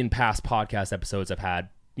 obviously in past podcast episodes, I've had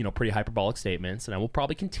pretty hyperbolic statements, and I will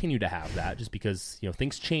probably continue to have that just because,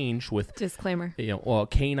 things change with disclaimer,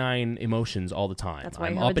 canine emotions all the time. That's why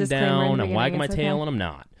I'm up and down, I'm wagging my tail, and I'm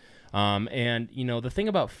not. And the thing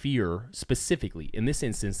about fear specifically in this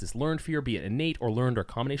instance, this learned fear, be it innate or learned or a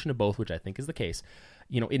combination of both, which I think is the case,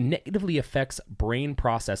 it negatively affects brain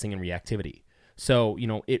processing and reactivity. So,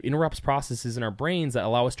 it interrupts processes in our brains that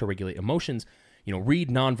allow us to regulate emotions, read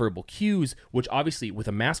nonverbal cues, which obviously with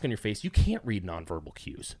a mask on your face, you can't read nonverbal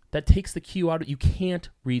cues. That takes the cue out. You can't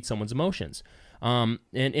read someone's emotions. And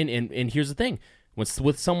here's the thing.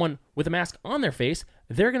 With someone with a mask on their face,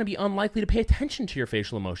 they're going to be unlikely to pay attention to your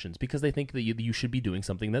facial emotions because they think that you should be doing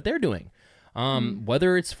something that they're doing.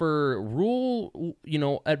 Whether it's for rule,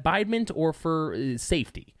 abidement or for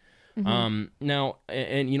safety. Now,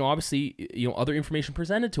 and obviously, other information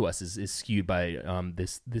presented to us is skewed by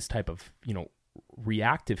this type of,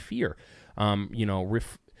 reactive fear.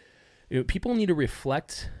 People need to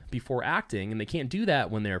reflect before acting, and they can't do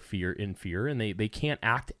that when they're in fear, and they can't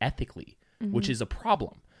act ethically, which is a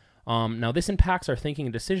problem. Now, this impacts our thinking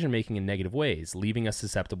and decision-making in negative ways, leaving us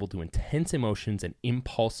susceptible to intense emotions and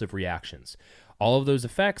impulsive reactions. All of those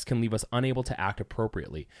effects can leave us unable to act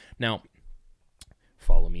appropriately. Now,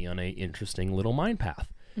 follow me on an interesting little mind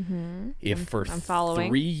path. If for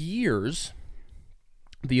 3 years,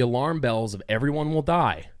 the alarm bells of everyone will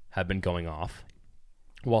die have been going off,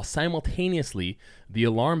 while simultaneously the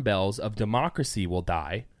alarm bells of democracy will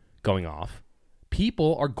die going off,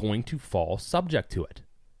 people are going to fall subject to it.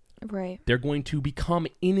 Right. They're going to become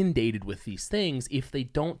inundated with these things if they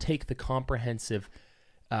don't take the comprehensive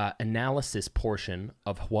analysis portion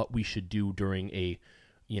of what we should do during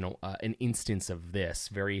an instance of this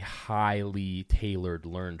very highly tailored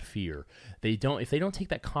learned fear. If they don't take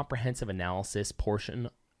that comprehensive analysis portion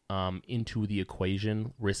into the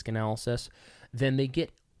equation, risk analysis, then they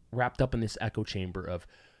get wrapped up in this echo chamber of,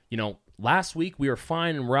 last week we were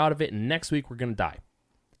fine and we're out of it, and next week we're going to die.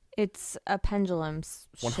 It's a pendulum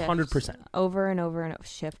shift. 100%. Over and over and over.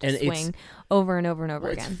 Shift, and swing, over and over and over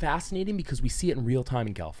again. It's fascinating because we see it in real time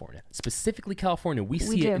in California. Specifically California, we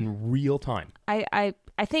see it in real time. I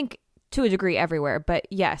think to a degree everywhere, but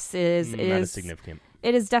yes, it is. It is significant.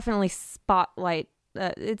 It is definitely spotlight.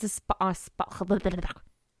 It's a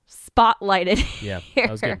spotlighted. Yeah, here.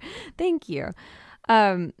 that was good. Thank you.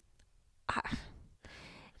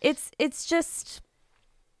 It's just,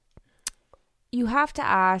 you have to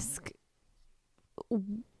ask,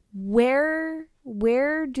 where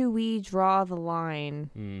do we draw the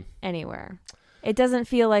line anywhere? It doesn't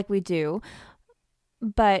feel like we do.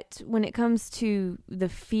 But when it comes to the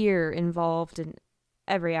fear involved in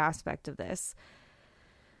every aspect of this,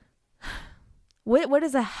 what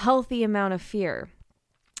is a healthy amount of fear?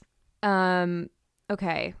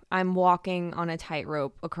 Okay, I'm walking on a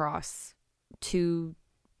tightrope across two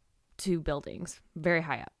buildings, very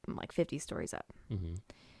high up, I'm like 50 stories up. Mm-hmm.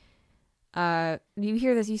 You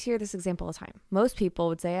hear this example all the time. Most people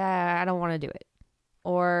would say, I don't want to do it.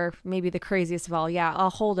 Or maybe the craziest of all, I'll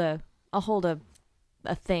hold a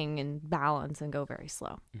thing and balance and go very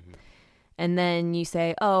slow. Mm-hmm. And then you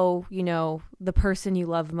say, the person you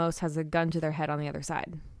love most has a gun to their head on the other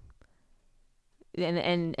side.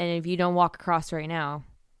 And if you don't walk across right now,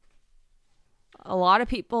 a lot of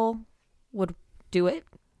people would do it.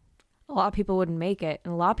 A lot of people wouldn't make it.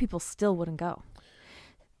 And a lot of people still wouldn't go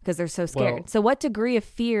because they're so scared. Well, so what degree of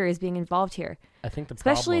fear is being involved here? I think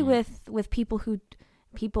especially with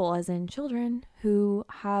people as in children who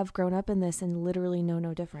have grown up in this and literally know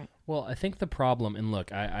no different. Well, I think the problem, and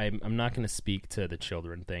look, I'm not going to speak to the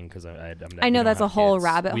children thing because I know that's a whole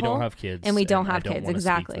rabbit hole. We don't have kids, and we don't have kids. I don't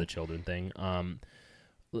exactly. Speak to the children thing.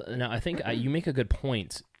 Now I think you make a good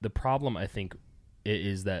point. The problem, I think,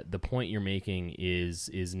 is that the point you're making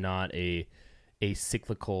is not a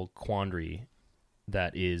cyclical quandary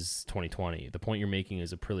that is 2020. The point you're making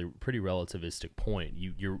is a pretty relativistic point.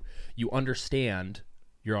 You understand.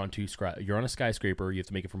 You're on a skyscraper. You have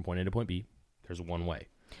to make it from point A to point B. There's one way.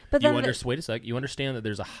 But then wait a sec. You understand that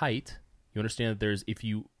there's a height. You understand that if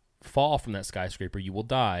you fall from that skyscraper, you will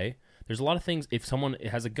die. There's a lot of things. If someone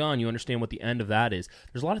has a gun, you understand what the end of that is.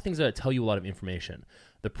 There's a lot of things that tell you a lot of information.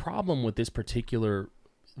 The problem with this particular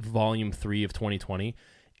volume 3 of 2020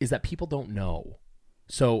 is that people don't know.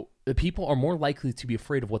 So the people are more likely to be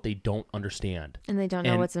afraid of what they don't understand. And they don't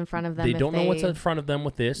know what's in front of them. They don't know what's in front of them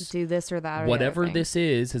with this. Do this or that. Or whatever this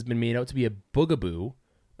has been made out to be a boogaboo,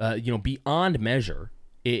 beyond measure.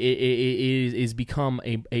 It is become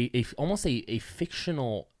almost a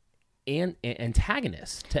fictional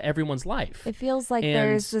antagonist to everyone's life. It feels like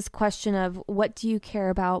there's this question of, what do you care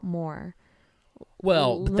about more?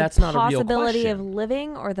 Well, but that's not a real question. The possibility of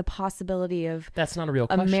living or the possibility of that's not a real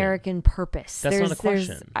question. American purpose. That's not a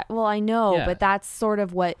question. Well, I know, but that's sort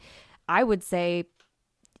of what I would say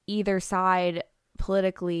either side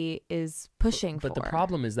politically is pushing for. But the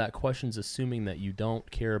problem is that question's assuming that you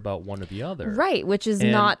don't care about one or the other. Right, which is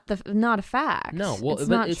not a fact. No, well, it's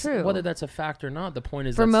not true. Whether that's a fact or not, the point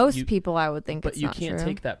is for most people, I would think. But it's you not can't true.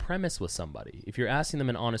 take that premise with somebody. If you're asking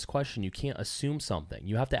them an honest question, you can't assume something.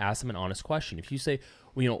 You have to ask them an honest question. If you say,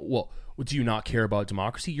 do you not care about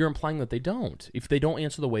democracy? You're implying that they don't. If they don't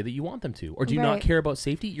answer the way that you want them to, or do you not care about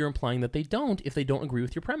safety? You're implying that they don't. If they don't agree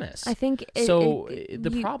with your premise, I think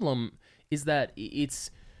the problem is that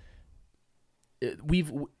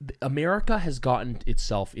America has gotten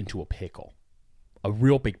itself into a pickle, a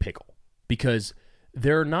real big pickle, because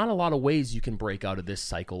there are not a lot of ways you can break out of this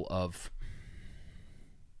cycle of,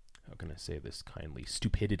 how can I say this kindly,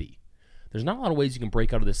 stupidity. There's not a lot of ways you can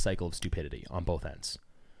break out of this cycle of stupidity on both ends,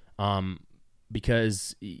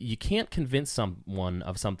 because you can't convince someone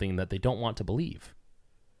of something that they don't want to believe.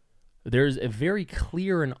 There's a very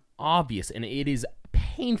clear and obvious, and it is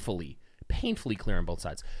painfully clear on both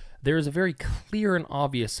sides. There is a very clear and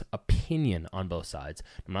obvious opinion on both sides.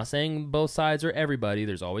 I'm not saying both sides are everybody.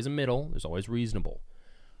 There's always a middle. There's always reasonable.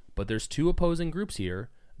 But there's two opposing groups here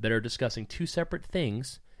that are discussing two separate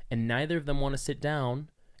things, and neither of them want to sit down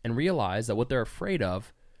and realize that what they're afraid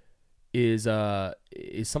of is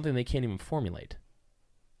something they can't even formulate.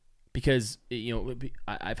 Because,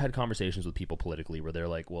 I've had conversations with people politically where they're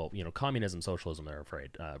like, well, communism, socialism, they're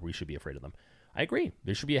afraid. We should be afraid of them. I agree.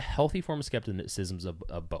 There should be a healthy form of skepticism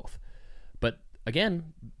of both. But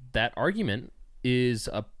again, that argument is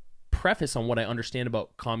a preface on what I understand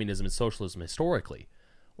about communism and socialism historically.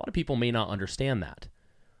 A lot of people may not understand that.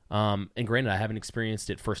 And granted, I haven't experienced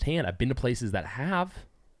it firsthand. I've been to places that have.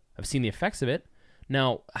 I've seen the effects of it.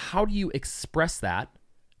 Now, how do you express that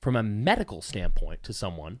from a medical standpoint to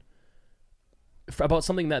someone about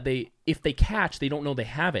something that if they catch, they don't know they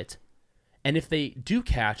have it. And if they do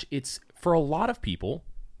catch, it's for a lot of people,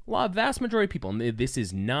 vast majority of people. And this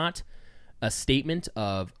is not a statement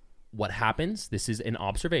of what happens. This is an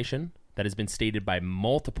observation that has been stated by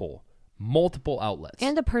multiple outlets.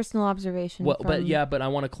 And a personal observation. Well, but I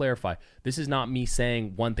want to clarify. This is not me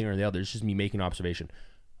saying one thing or the other. It's just me making an observation.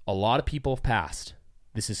 A lot of people have passed.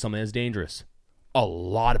 This is something that's dangerous. A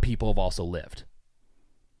lot of people have also lived.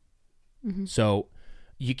 Mm-hmm. So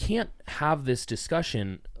you can't have this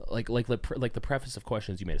discussion like the preface of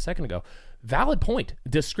questions you made a second ago. Valid point.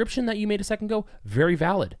 Description that you made a second ago, very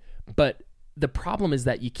valid. But the problem is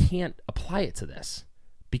that you can't apply it to this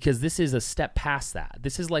because this is a step past that.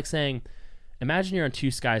 This is like saying, imagine you're on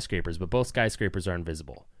two skyscrapers, but both skyscrapers are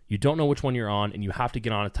invisible. You don't know which one you're on, and you have to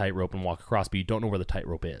get on a tightrope and walk across, but you don't know where the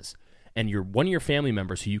tightrope is. And one of your family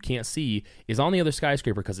members who you can't see is on the other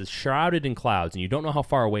skyscraper because it's shrouded in clouds, and you don't know how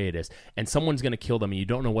far away it is, and someone's going to kill them, and you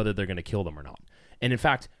don't know whether they're going to kill them or not. And in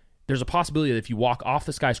fact, there's a possibility that if you walk off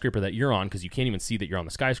the skyscraper that you're on, because you can't even see that you're on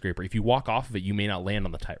the skyscraper, if you walk off of it, you may not land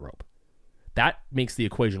on the tightrope. That makes the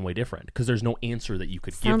equation way different because there's no answer that you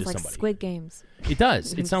could give to somebody. Sounds like Squid Games. It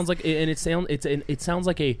does. It sounds like, and it sounds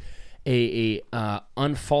like a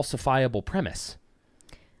unfalsifiable premise.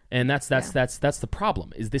 And that's the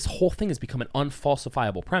problem. Is this whole thing has become an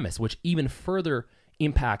unfalsifiable premise, which even further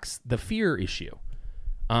impacts the fear issue.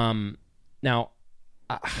 Now,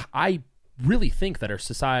 I really think that our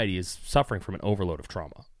society is suffering from an overload of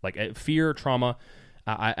trauma, like fear, trauma.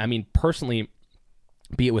 I mean, personally,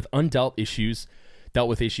 be it with dealt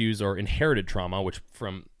with issues, or inherited trauma, which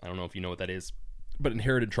I don't know if you know what that is, but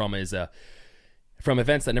inherited trauma is from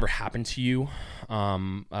events that never happened to you.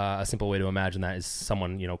 A simple way to imagine that is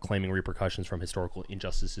someone, claiming repercussions from historical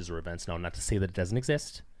injustices or events. Now, not to say that it doesn't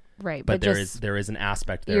exist, right? But there is an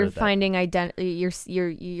aspect there. You're finding identity.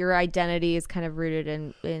 Your identity is kind of rooted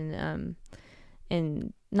in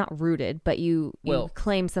not rooted, but you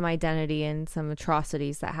claim some identity in some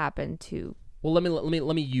atrocities that happened to. Well,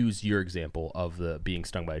 let me use your example of the being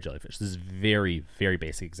stung by a jellyfish. This is very, very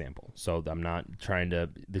basic example. So I'm not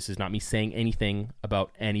this is not me saying anything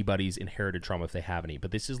about anybody's inherited trauma if they have any,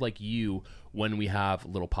 but this is like you when we have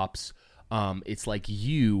little pups. It's like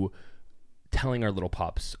you telling our little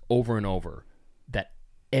pups over and over that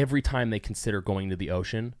every time they consider going to the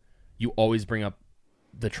ocean, you always bring up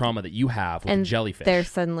the trauma that you have with the jellyfish. They're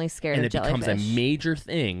suddenly scared of jellyfish. And it becomes a major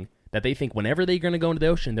thing that they think whenever they're going to go into the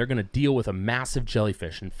ocean, they're going to deal with a massive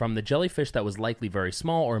jellyfish. And from the jellyfish that was likely very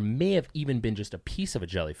small, or may have even been just a piece of a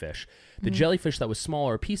jellyfish, the jellyfish that was small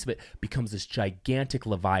or a piece of it becomes this gigantic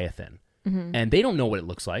leviathan. Mm-hmm. And they don't know what it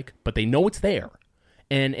looks like, but they know it's there.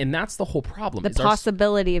 And that's the whole problem. The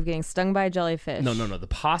possibility of getting stung by a jellyfish. No. The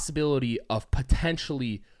possibility of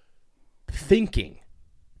potentially thinking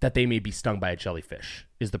that they may be stung by a jellyfish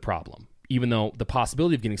is the problem. Even though the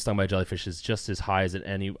possibility of getting stung by a jellyfish is just as high as it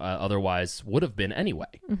otherwise would have been anyway.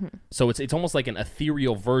 Mm-hmm. So it's almost like an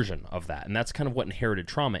ethereal version of that. And that's kind of what inherited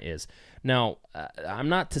trauma is. Now, I'm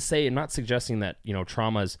not suggesting that,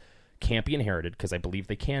 traumas can't be inherited, because I believe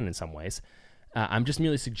they can in some ways. I'm just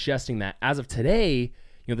merely suggesting that as of today,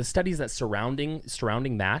 the studies that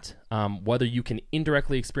surrounding that, whether you can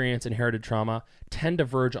indirectly experience inherited trauma, tend to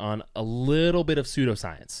verge on a little bit of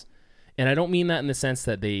pseudoscience. And I don't mean that in the sense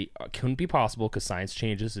that they couldn't be possible, because science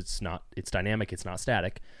changes. It's dynamic. It's not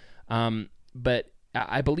static. But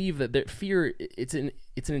I believe that fear,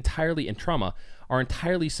 and trauma are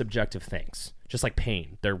entirely subjective things, just like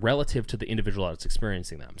pain. They're relative to the individual that's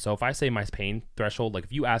experiencing them. So if I say my pain threshold, like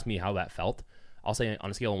if you ask me how that felt, I'll say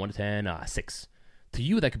on a scale of 1 to 10, 6. To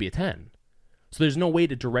you, that could be a 10. So there's no way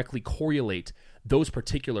to directly correlate those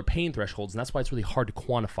particular pain thresholds, and that's why it's really hard to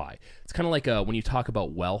quantify. It's kind of like when you talk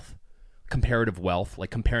about wealth, comparative wealth, like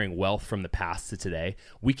comparing wealth from the past to today.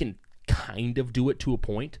 We can kind of do it to a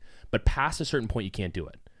point, but past a certain point, you can't do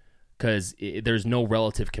it, because there's no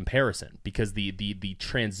relative comparison, because the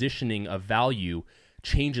transitioning of value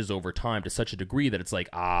changes over time to such a degree that it's like,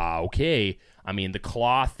 okay. I mean, the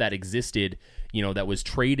cloth that existed, that was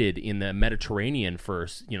traded in the Mediterranean for,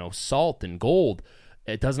 salt and gold,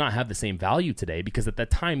 it does not have the same value today, because at that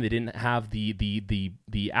time they didn't have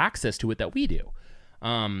the access to it that we do.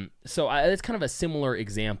 So it's kind of a similar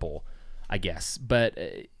example, I guess. But,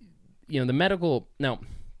 the medical... Now,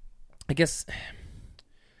 I guess,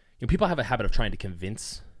 people have a habit of trying to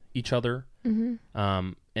convince each other.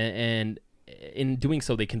 Mm-hmm. And in doing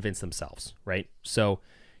so, they convince themselves, right? So,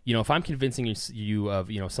 if I'm convincing you of,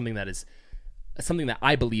 something that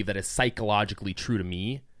I believe that is psychologically true to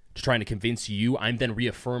me, to trying to convince you, I'm then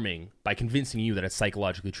reaffirming by convincing you that it's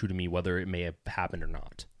psychologically true to me, whether it may have happened or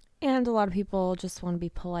not. And a lot of people just want to be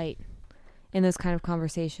polite. in those kind of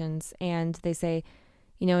conversations. And they say,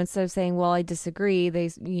 you know, instead of saying, well, I disagree,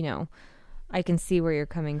 you know, I can see where you're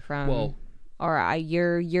coming from. Well, or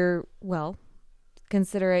well,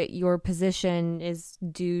 consider it your position is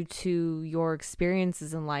due to your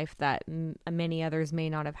experiences in life that many others may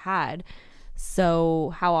not have had.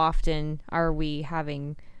 So how often are we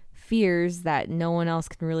having fears that no one else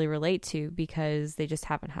can really relate to because they just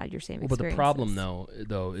haven't had your same experiences? But the problem,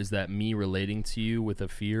 though, is that me relating to you with a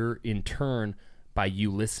fear, in turn, by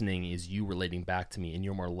you listening, is you relating back to me, and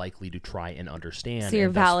you're more likely to try and understand. So you're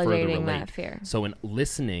validating that fear. So in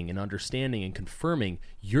listening and understanding and confirming,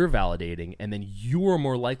 you're validating, and then you're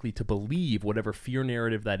more likely to believe whatever fear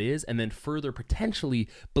narrative that is, and then further potentially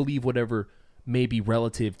believe whatever may be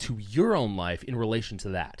relative to your own life in relation to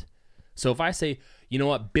that. So if I say, you know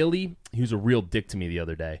what, Billy, he was a real dick to me the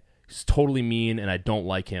other day. He's totally mean, and I don't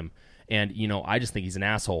like him. And, you know, I just think he's an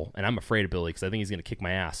asshole, and I'm afraid of Billy because I think he's going to kick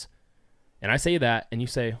my ass. And I say that, and you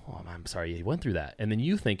say, oh, I'm sorry, he went through that. And then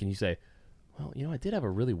you think, and you say, well, you know, I did have a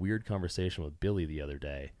really weird conversation with Billy the other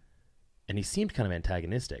day, and he seemed kind of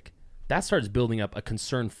antagonistic. That starts building up a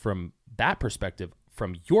concern from that perspective,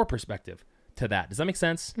 from your perspective to that. Does that make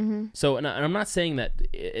sense? Mm-hmm. So, and I'm not saying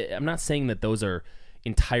that those are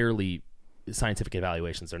entirely scientific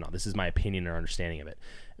evaluations or not. This is my opinion or understanding of it.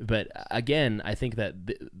 But again, I think that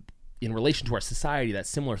in relation to our society, that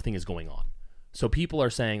similar thing is going on. So people are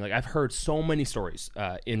saying, like, I've heard so many stories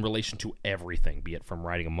in relation to everything, be it from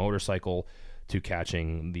riding a motorcycle to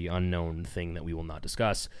catching the unknown thing that we will not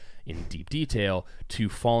discuss in deep detail, to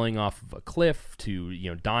falling off of a cliff, to, you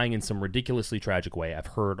know, dying in some ridiculously tragic way. I've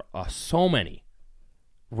heard so many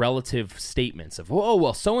relative statements of, oh,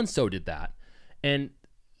 well, so-and-so did that. And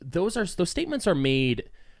those statements are made,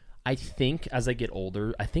 I think, as I get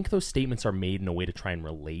older, I think those statements are made in a way to try and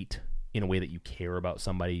relate in a way that you care about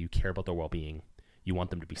somebody, you care about their well-being, you want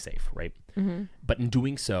them to be safe, right? Mm-hmm. But in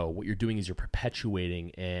doing so, what you're doing is you're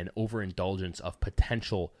perpetuating an overindulgence of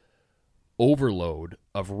potential overload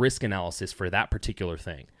of risk analysis for that particular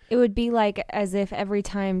thing. It would be like as if every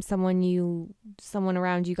time someone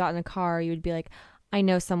around you got in a car, you would be like, I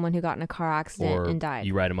know someone who got in a car accident and died.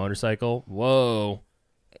 You ride a motorcycle? Whoa.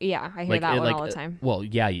 Yeah, I hear that one all the time. Well,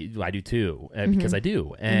 yeah, I do too, because I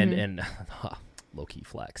do. And low-key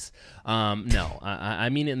flex. No, I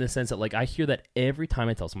mean it in the sense that, like, I hear that every time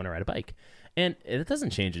I tell someone to ride a bike, and it doesn't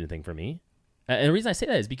change anything for me. And the reason I say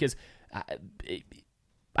that is because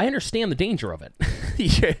I understand the danger of it.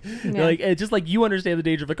 Like, it's just like you understand the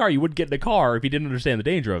danger of a car. You wouldn't get in a car if you didn't understand the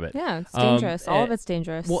danger of it. Yeah, it's dangerous. All of it's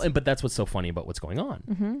dangerous. Well, but that's what's so funny about what's going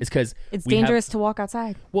on. It's because it's dangerous to walk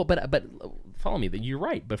outside. Well, but follow me. You're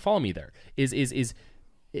right, but follow me there.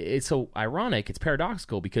 It's so ironic, it's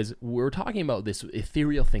paradoxical, because we're talking about this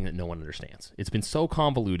ethereal thing that no one understands. It's been so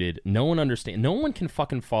convoluted, no one can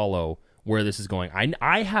fucking follow where this is going.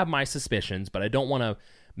 I have my suspicions, but I don't want to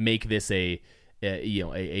make this a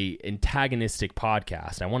antagonistic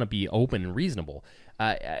podcast. I want to be open and reasonable.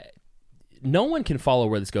 No one can follow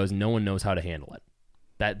where this goes, and no one knows how to handle it.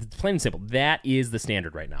 That's plain and simple. That is the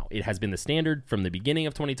standard right now. It has been the standard from the beginning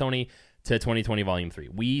of 2020 to 2020 Volume 3.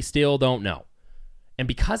 We still don't know. And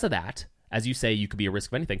because of that, as you say, you could be a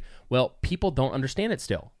risk of anything. Well, people don't understand it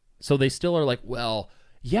still. So they still are like, well,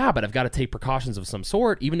 yeah, but I've got to take precautions of some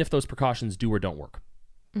sort, even if those precautions do or don't work.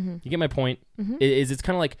 Mm-hmm. You get my point? Mm-hmm. It's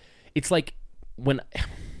kind of like, it's like when,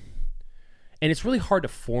 and it's really hard to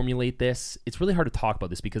formulate this. It's really hard to talk about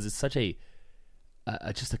this because it's such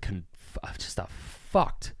just a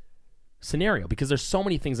fucked scenario, because there's so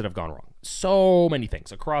many things that have gone wrong. So many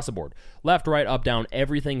things across the board. Left, right, up, down,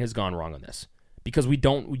 everything has gone wrong on this. Because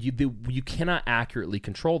you cannot accurately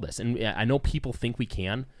control this. And I know people think we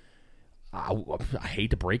can. I hate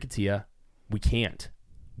to break it to you. We can't.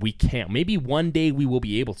 Maybe one day we will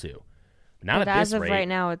be able to. Not but at this rate. As of right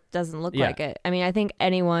now, it doesn't look like it. I mean, I think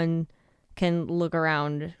anyone can look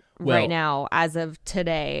around right now as of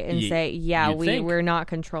today and say, we're not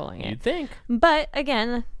controlling it. You'd think. But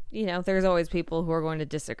again, you know, there's always people who are going to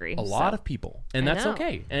disagree. A lot of people. And that's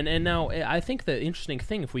okay. And now I think the interesting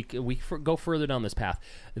thing, if we go further down this path,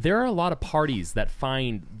 there are a lot of parties that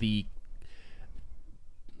find the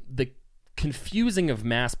confusing of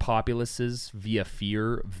mass populaces via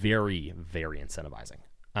fear very, very incentivizing.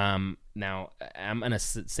 Now, I'm going to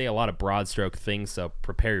say a lot of broad stroke things, so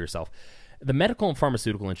prepare yourself. The medical and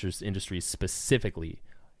pharmaceutical industries specifically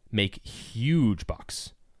make huge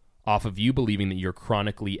bucks off of you believing that you're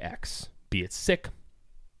chronically X, be it sick,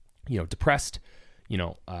 depressed, be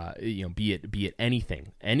it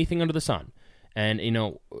anything under the sun. And,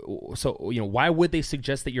 so, why would they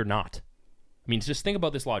suggest that you're not? I mean, just think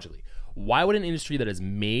about this logically. Why would an industry that is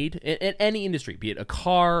made, in any industry, be it a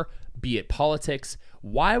car, be it politics,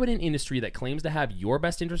 why would an industry that claims to have your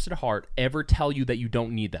best interest at heart ever tell you that you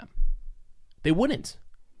don't need them? They wouldn't.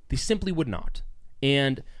 They simply would not.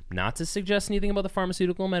 And not to suggest anything about the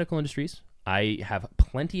pharmaceutical and medical industries. I have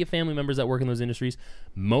plenty of family members that work in those industries.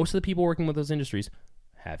 Most of the people working with those industries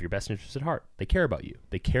have your best interest at heart. They care about you.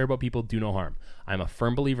 They care about people, do no harm. I'm a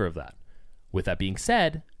firm believer of that. With that being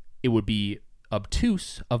said, it would be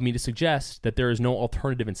obtuse of me to suggest that there is no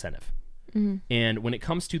alternative incentive. Mm-hmm. And when it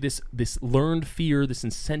comes to this learned fear, this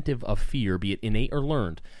incentive of fear, be it innate or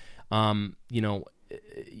learned,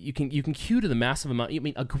 you can cue to the massive amount. I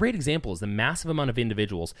mean, a great example is the massive amount of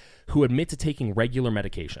individuals who admit to taking regular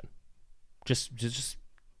medication. Just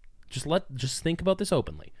think about this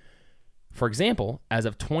openly. For example, as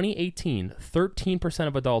of 2018, 13%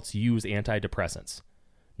 of adults use antidepressants.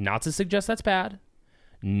 Not to suggest that's bad,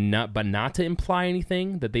 but not to imply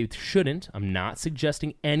anything that they shouldn't. I'm not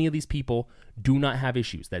suggesting any of these people do not have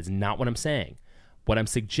issues. That is not what I'm saying. What I'm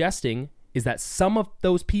suggesting is that some of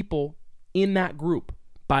those people in that group,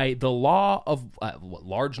 by the law of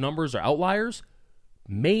large numbers or outliers,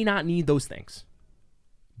 may not need those things,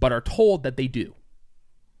 but are told that they do.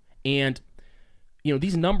 And,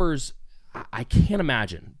 these numbers, I can't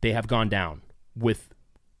imagine they have gone down with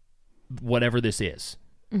whatever this is.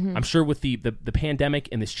 Mm-hmm. I'm sure with the pandemic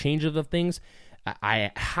and this change of the things,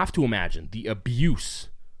 I have to imagine the abuse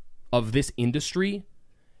of this industry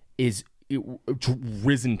is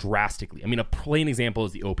risen drastically. I mean, a plain example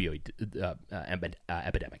is the opioid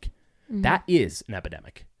epidemic. Mm-hmm. That is an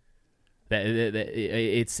epidemic.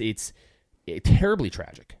 It's terribly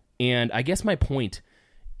tragic. And I guess my point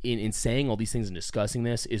in saying all these things and discussing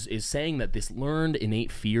this is saying that this learned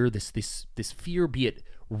innate fear, this fear, be it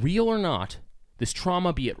real or not, this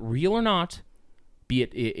trauma, be it real or not, be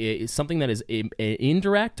it is something that is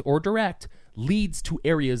indirect or direct, leads to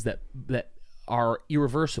areas that are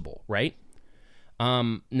irreversible, right?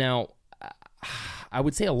 Now, I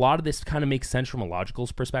would say a lot of this kind of makes sense from a logical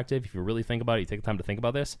perspective. If you really think about it, you take the time to think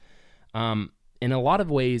about this. In a lot of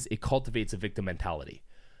ways, it cultivates a victim mentality.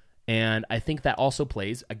 And I think that also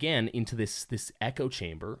plays, again, into this echo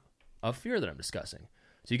chamber of fear that I'm discussing.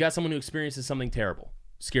 So you got someone who experiences something terrible,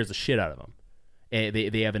 scares the shit out of them.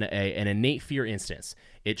 They have an innate fear instance.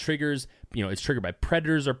 It triggers, it's triggered by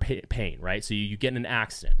predators or pain, right? So you get in an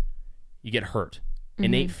accident, you get hurt. Mm-hmm.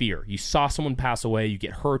 Innate fear. You saw someone pass away, you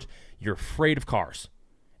get hurt, you're afraid of cars.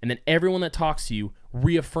 And then everyone that talks to you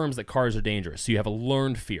reaffirms that cars are dangerous. So you have a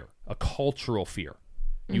learned fear, a cultural fear.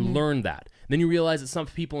 You mm-hmm. learn that. And then you realize that some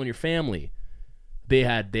people in your family, they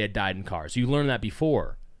had died in cars. You learned that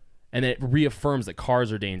before. And then it reaffirms that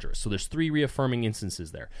cars are dangerous. So there's 3 reaffirming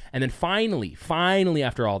instances there. And then finally,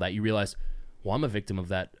 after all that, you realize, well, I'm a victim of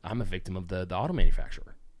that. I'm a victim of the auto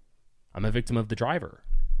manufacturer. I'm a victim of the driver.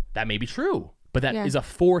 That may be true, but that is a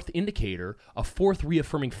 4th indicator, a 4th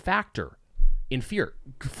reaffirming factor in fear,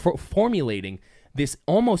 formulating this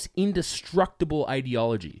almost indestructible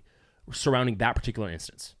ideology surrounding that particular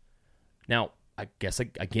instance. Now, I guess,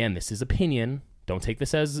 again, this is opinion. Don't take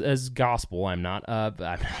this as gospel. I am not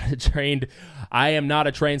a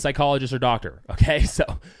trained psychologist or doctor. Okay, so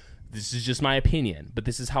this is just my opinion, but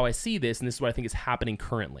this is how I see this, and this is what I think is happening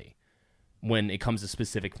currently when it comes to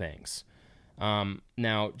specific things.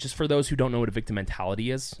 Now, just for those who don't know what a victim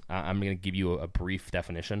mentality is, I'm going to give you a brief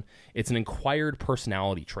definition. It's an acquired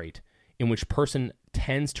personality trait in which person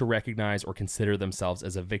tends to recognize or consider themselves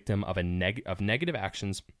as a victim of negative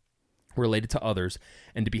actions related to others,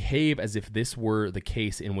 and to behave as if this were the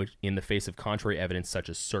case in the face of contrary evidence such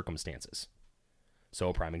as circumstances. So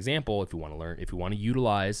a prime example, if we want to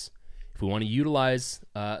utilize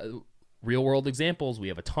real world examples, we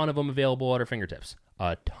have a ton of them available at our fingertips.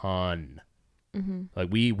 A ton. Mm-hmm. Like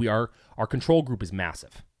our control group is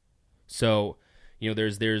massive. So,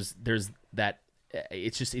 there's that.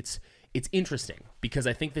 It's interesting because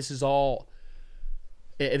I think this is all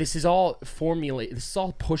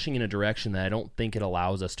pushing in a direction that I don't think it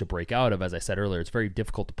allows us to break out of. As I said earlier, it's very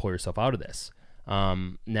difficult to pull yourself out of this.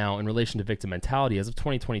 Now, in relation to victim mentality, as of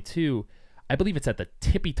 2022, I believe it's at the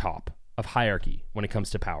tippy top of hierarchy when it comes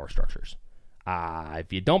to power structures.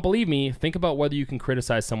 If you don't believe me, think about whether you can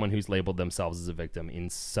criticize someone who's labeled themselves as a victim in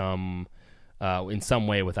some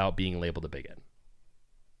way without being labeled a bigot.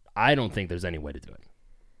 I don't think there's any way to do it.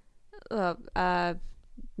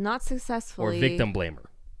 Not successfully. Or victim blamer.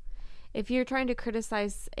 If you're trying to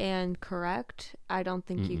criticize and correct, I don't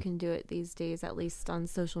think you can do it these days, at least on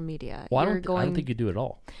social media. Well, I don't think you do it at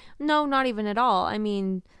all. No, not even at all. I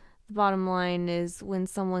mean, the bottom line is when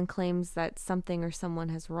someone claims that something or someone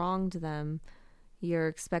has wronged them, you're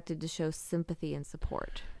expected to show sympathy and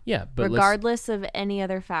support. Yeah, but regardless of any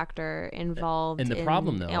other factor involved, and the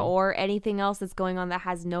problem though, or anything else that's going on that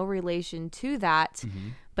has no relation to that,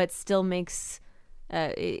 but still makes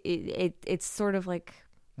it's sort of like,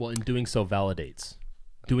 well, in doing so validates.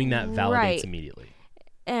 Doing that validates immediately.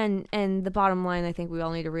 And the bottom line, I think we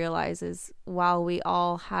all need to realize, is while we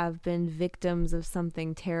all have been victims of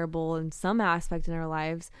something terrible in some aspect in our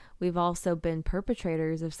lives, we've also been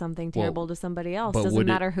perpetrators of something terrible to somebody else. Doesn't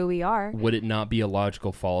matter who we are. Would it not be a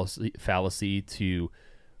logical fallacy to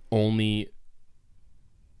only,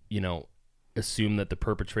 assume that the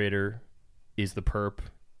perpetrator is the perp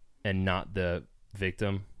and not the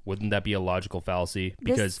victim? Wouldn't that be a logical fallacy?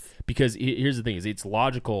 Because here's the thing: is it's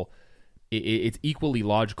logical. It's equally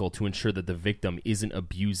logical to ensure that the victim isn't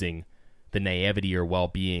abusing the naivety or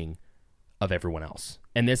well-being of everyone else.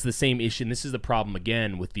 And that's the same issue. And this is the problem,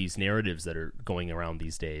 again, with these narratives that are going around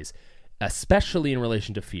these days, especially in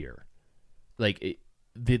relation to fear. Like,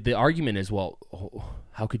 the argument is, well,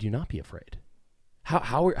 how could you not be afraid?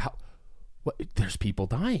 There's people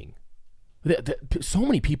dying. So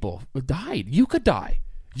many people died. You could die.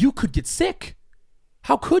 You could get sick.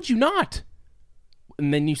 How could you not?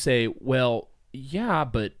 And then you say, well, yeah,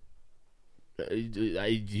 but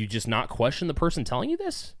you just not question the person telling you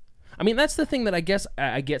this? I mean, that's the thing that I guess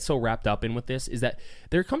I get so wrapped up in with this, is that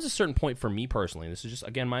there comes a certain point for me personally, and this is just,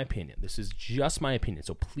 again, my opinion. This is just my opinion,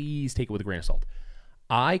 so please take it with a grain of salt.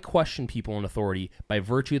 I question people in authority by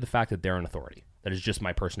virtue of the fact that they're an authority. That is just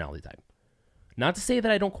my personality type. Not to say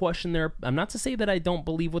that I don't question I'm not to say that I don't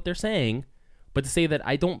believe what they're saying, but to say that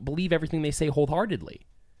I don't believe everything they say wholeheartedly.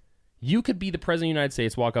 You could be the president of the United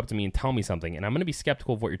States, walk up to me and tell me something, and I'm going to be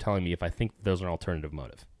skeptical of what you're telling me if I think there's an alternative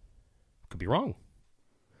motive. Could be wrong.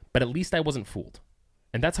 But at least I wasn't fooled.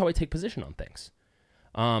 And that's how I take position on things.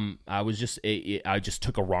 I just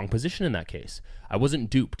took a wrong position in that case. I wasn't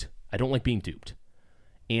duped. I don't like being duped.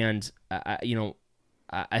 And,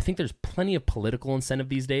 I think there's plenty of political incentive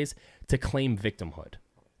these days to claim victimhood.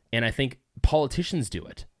 And I think politicians do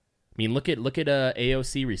it. I mean, look at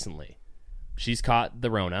AOC recently. She's caught the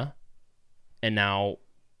Rona. And now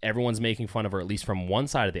everyone's making fun of her, at least from one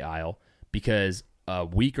side of the aisle, because a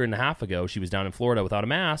week and a half ago, she was down in Florida without a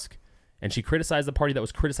mask, and she criticized the party that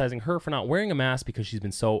was criticizing her for not wearing a mask because she's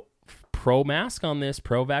been so pro-mask on this,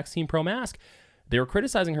 pro-vaccine, pro-mask. They were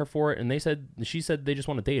criticizing her for it, and she said they just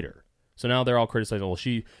want to date her. So now they're all criticizing, well,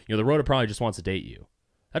 the Rhoda probably just wants to date you.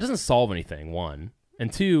 That doesn't solve anything, one.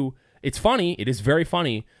 And two, it's funny. It is very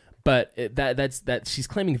funny, but that's she's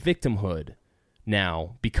claiming victimhood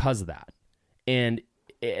now because of that. And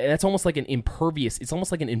that's almost like it's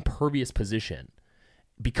almost like an impervious position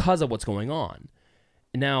because of what's going on.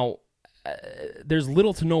 Now, there's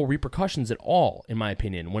little to no repercussions at all, in my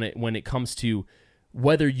opinion, when it comes to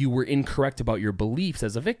whether you were incorrect about your beliefs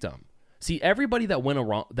as a victim. See, everybody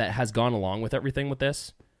that has gone along with everything with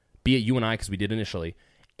this, be it you and I, because we did initially,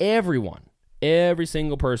 every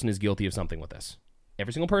single person is guilty of something with this.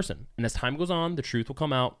 Every single person. And as time goes on, the truth will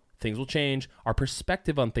come out. Things will change. Our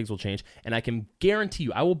perspective on things will change. And I can guarantee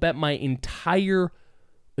you, I will bet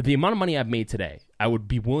the amount of money I've made today, I would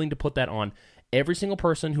be willing to put that on every single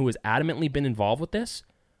person who has adamantly been involved with this,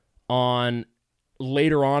 on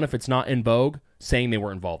later on, if it's not in vogue, saying they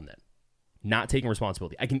were involved in it, not taking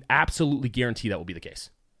responsibility. I can absolutely guarantee that will be the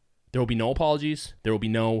case. There will be no apologies. There will be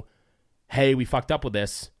no, hey, we fucked up with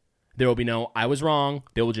this. There will be no, I was wrong.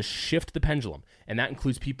 They will just shift the pendulum. And that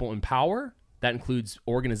includes people in power. That includes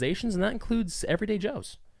organizations, and that includes everyday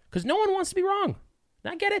Joes. Because no one wants to be wrong.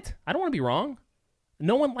 I get it. I don't want to be wrong.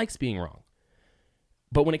 No one likes being wrong.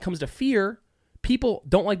 But when it comes to fear, people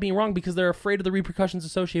don't like being wrong because they're afraid of the repercussions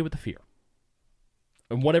associated with the fear.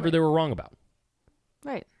 And whatever they were wrong about.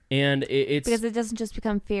 Right. And it's... Because it doesn't just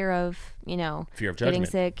become fear of, fear of judgment. Getting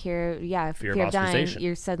sick, fear of dying.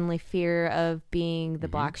 You're suddenly fear of being the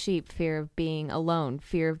black sheep, fear of being alone,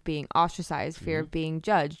 fear of being ostracized, fear of being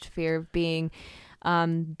judged, fear of being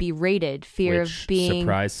berated, fear of being...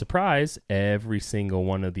 Surprise, surprise, every single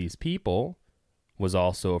one of these people was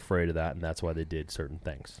also afraid of that, and that's why they did certain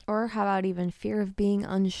things. Or how about even fear of being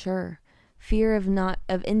unsure? Fear of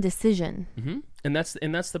indecision. Mm-hmm. And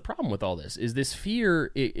that's the problem with all this, is this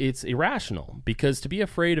fear, it's irrational, because to be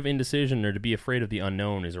afraid of indecision or to be afraid of the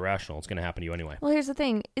unknown is irrational. It's going to happen to you anyway. Well, here's the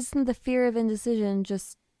thing. Isn't the fear of indecision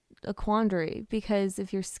just a quandary? Because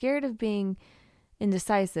if you're scared of being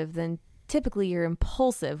indecisive, then typically you're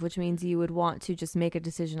impulsive, which means you would want to just make a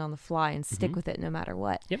decision on the fly and stick with it no matter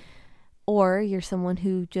what. Yep. Or you're someone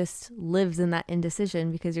who just lives in that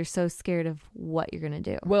indecision because you're so scared of what you're going to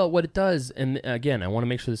do. Well, what it does, and again, I want to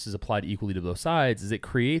make sure this is applied equally to both sides, is it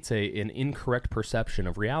creates an incorrect perception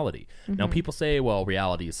of reality. Mm-hmm. Now, people say, well,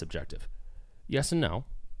 reality is subjective. Yes and no.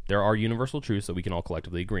 There are universal truths that we can all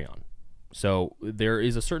collectively agree on. So there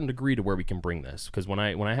is a certain degree to where we can bring this. Because when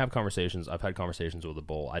I have conversations, I've had conversations with a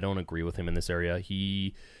bull. I don't agree with him in this area. I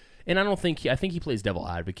think he plays devil's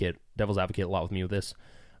advocate a lot with me with this.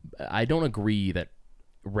 I don't agree that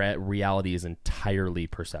reality is entirely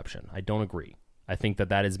perception. I don't agree. I think that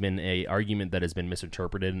has been an argument that has been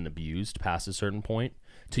misinterpreted and abused past a certain point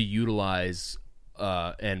to utilize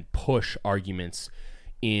and push arguments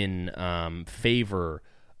in favor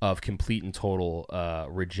of complete and total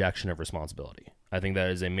rejection of responsibility. I think that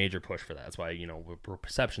is a major push for that. That's why,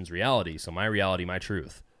 perception's reality. So my reality, my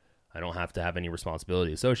truth. I don't have to have any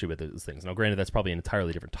responsibility associated with those things. Now, granted, that's probably an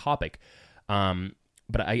entirely different topic.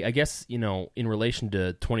 But I guess, in relation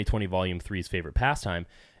to 2020 Volume 3's favorite pastime,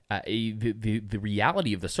 the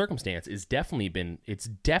reality of the circumstance is definitely been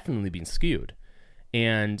skewed.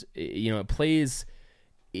 And, it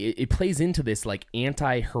plays into this like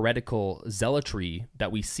anti-heretical zealotry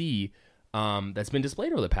that we see that's been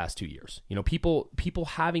displayed over the past 2 years. People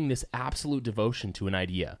having this absolute devotion to an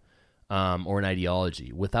idea or an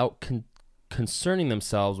ideology without concerning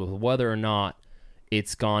themselves with whether or not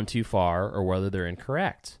it's gone too far or whether they're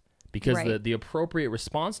incorrect. Because right. the appropriate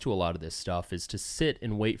response to a lot of this stuff is to sit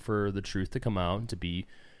and wait for the truth to come out and to be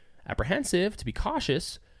apprehensive, to be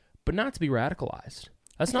cautious, but not to be radicalized.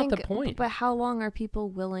 That's not the point. But how long are people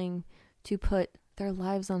willing to put their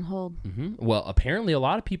lives on hold? Mm-hmm. Well, apparently a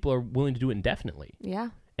lot of people are willing to do it indefinitely. Yeah.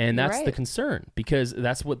 And that's right. The concern, because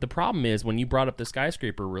that's what the problem is. When you brought up the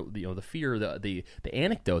skyscraper, the fear, the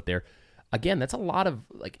anecdote there, again, that's a lot of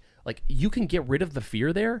like you can get rid of the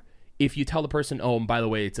fear there if you tell the person, oh, and by the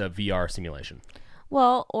way, it's a VR simulation.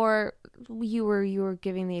 Well, or you were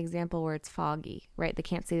giving the example where it's foggy, right? They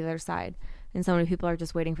can't see the other side, and so many people are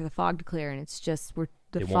just waiting for the fog to clear, and it's just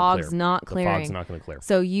the fog's not clearing. The fog's not going to clear.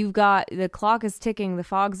 So you've got the clock is ticking, the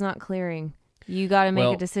fog's not clearing. You got to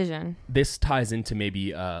make a decision. This ties into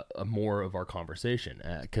maybe more of our conversation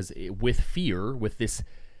because with fear, with this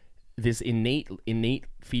innate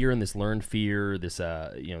fear and this learned fear,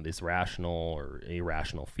 this rational or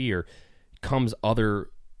irrational fear, comes other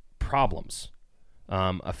problems.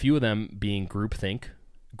 A few of them being groupthink,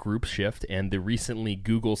 group shift, and the recently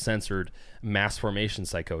Google censored mass formation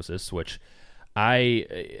psychosis, which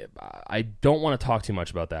I don't want to talk too much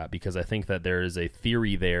about that because I think that there is a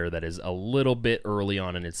theory there that is a little bit early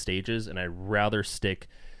on in its stages, and I'd rather stick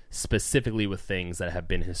specifically with things that have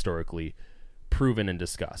been historically proven and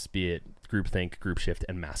discussed, be it groupthink, group shift,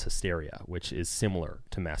 and mass hysteria, which is similar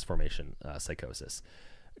to mass formation psychosis.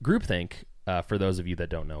 Groupthink, for those of you that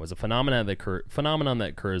don't know, is a phenomenon that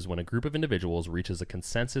occurs when a group of individuals reaches a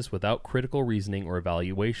consensus without critical reasoning or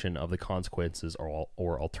evaluation of the consequences or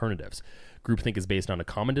alternatives. Groupthink is based on a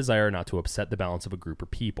common desire not to upset the balance of a group or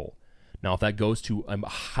people. Now, if that goes to a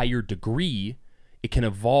higher degree, it can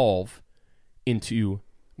evolve into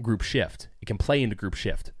group shift. It can play into group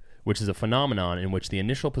shift, which is a phenomenon in which the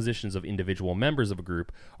initial positions of individual members of a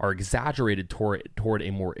group are exaggerated toward a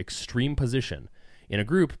more extreme position. In a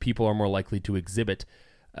group, people are more likely to exhibit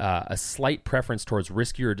a slight preference towards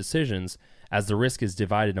riskier decisions as the risk is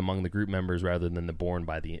divided among the group members rather than borne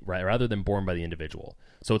by the individual.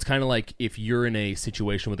 So it's kind of like if you're in a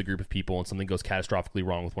situation with a group of people and something goes catastrophically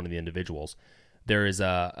wrong with one of the individuals, there is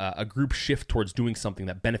a group shift towards doing something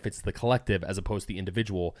that benefits the collective as opposed to the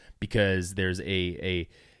individual, because there's a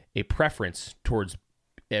preference towards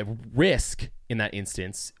a risk in that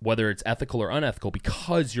instance, whether it's ethical or unethical,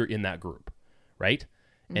 because you're in that group, right?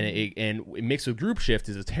 Mm-hmm. And it makes a group shift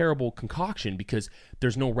is a terrible concoction because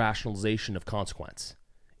there's no rationalization of consequence.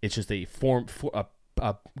 It's just a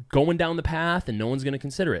going down the path, and no one's going to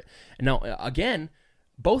consider it. And now, again,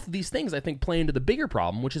 both of these things I think play into the bigger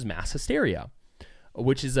problem, which is mass hysteria,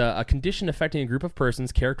 which is a condition affecting a group of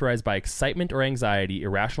persons characterized by excitement or anxiety,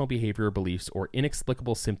 irrational behavior or beliefs, or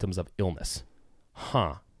inexplicable symptoms of illness.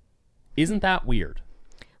 Huh. Isn't that weird?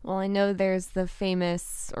 Well, I know there's the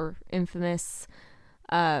famous or infamous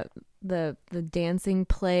the dancing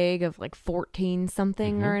plague of like 14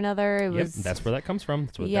 something mm-hmm. or another. It was that's where that comes from.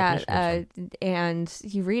 That's where the definition comes from. And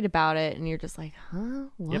you read about it and you're just like, huh?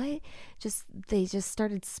 What? Yep. They just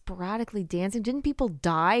started sporadically dancing. Didn't people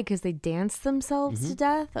die because they danced themselves mm-hmm. to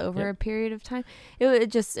death over a period of time? It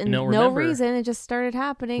just no reason. It just started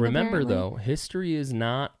happening. Remember apparently. Though, history is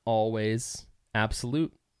not always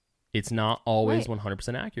absolute. It's not always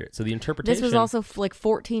 100% accurate. So the interpretation... This was also like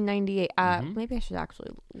 1498. Maybe I should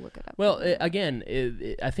actually look it up. Well, I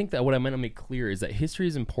think that what I meant to make clear is that history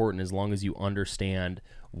is important as long as you understand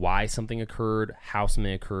why something occurred, how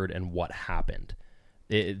something occurred, and what happened.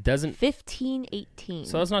 It doesn't... 1518.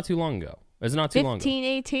 So that's not too long ago. It's not too long ago.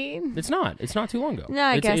 1518? It's not. It's not too long ago. No,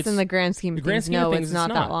 I guess in the grand scheme of things, it's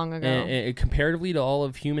not that long ago. And comparatively to all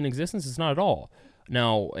of human existence, it's not at all.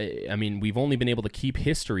 Now, I mean, we've only been able to keep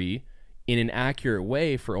history in an accurate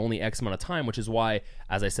way for only X amount of time, which is why,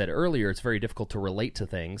 as I said earlier, it's very difficult to relate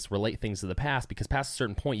things to the past, because past a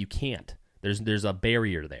certain point, you can't. There's a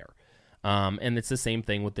barrier there. And it's the same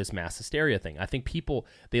thing with this mass hysteria thing. I think people,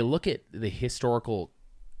 they look at the historical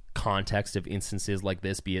context of instances like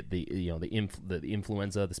this, be it the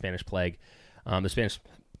influenza, the Spanish plague, the Spanish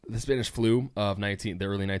flu of the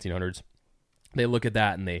early 1900s. They look at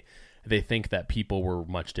that and they think that people were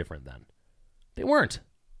much different then. They weren't.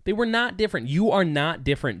 They were not different. You are not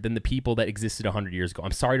different than the people that existed 100 years ago.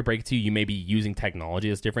 I'm sorry to break it to you. You may be using technology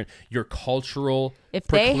that's different. Your cultural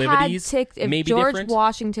proclivities may be different. If George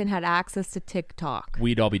Washington had access to TikTok,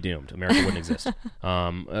 we'd all be doomed. America wouldn't exist.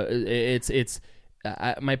 My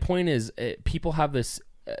point is, people have this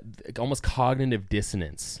almost cognitive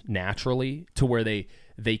dissonance naturally, to where they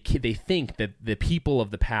think that the people of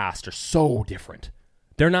the past are so different.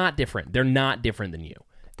 They're not different. They're not different than you.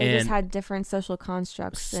 They just had different social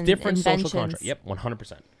constructs and different inventions. social constructs. Yep,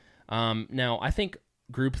 100%. Now, I think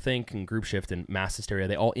groupthink and group shift and mass hysteria,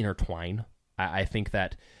 they all intertwine. I think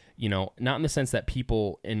that, not in the sense that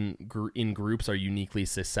people in groups are uniquely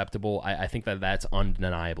susceptible. I think that that's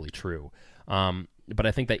undeniably true. But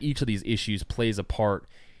I think that each of these issues plays a part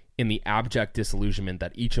in the abject disillusionment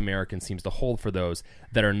that each American seems to hold for those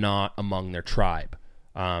that are not among their tribe.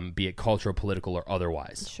 Be it cultural, political, or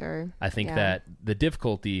otherwise. Sure. I think that the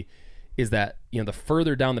difficulty is that, the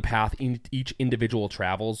further down the path each individual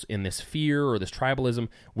travels in this fear or this tribalism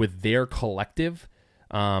with their collective,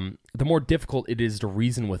 the more difficult it is to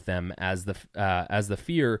reason with them as the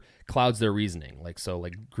fear clouds their reasoning. Like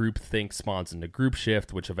groupthink spawns into group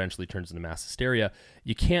shift, which eventually turns into mass hysteria.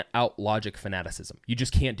 You can't out-logic fanaticism. You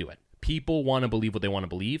just can't do it. People want to believe what they want to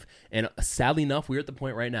believe. And sadly enough, we're at the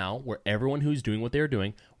point right now where everyone who's doing what they're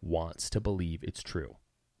doing wants to believe it's true.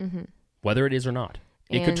 Mm-hmm. Whether it is or not.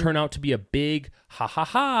 It could turn out to be a big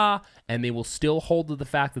ha, and they will still hold to the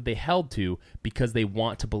fact that they held to because they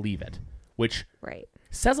want to believe it. Which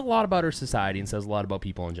says a lot about our society and says a lot about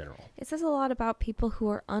people in general. It says a lot about people who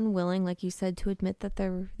are unwilling, like you said, to admit that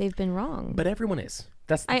they've been wrong. But everyone is.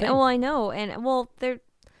 That's the thing. Well, I know. And, they're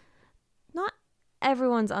not...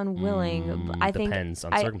 Everyone's unwilling. But I think depends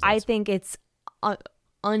on circumstances. I think it's an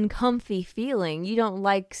uncomfy feeling. You don't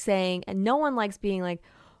like saying, and no one likes being like,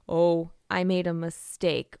 "Oh, I made a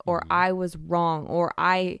mistake," or "I was wrong," or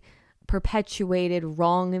 "I perpetuated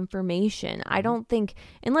wrong information." I don't think,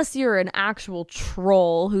 unless you're an actual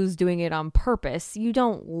troll who's doing it on purpose, you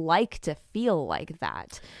don't like to feel like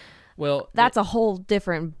that. Well, that's a whole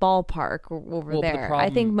different ballpark over there.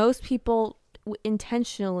 I think most people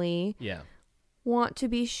intentionally want to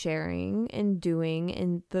be sharing and doing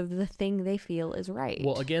and the thing they feel is right.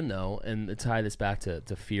 Well, again, though, and to tie this back to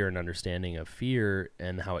fear and understanding of fear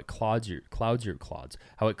and how it clouds your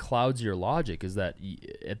logic is that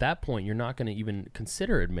at that point you're not going to even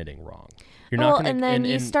consider admitting wrong. You're not going to, and then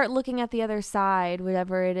you start looking at the other side,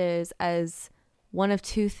 whatever it is, as one of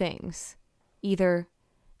two things: either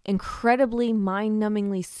incredibly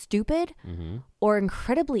mind-numbingly stupid or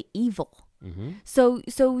incredibly evil. Mm-hmm. So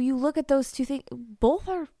you look at those two things. Both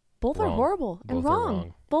are horrible and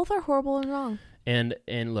wrong. Both are horrible and wrong. And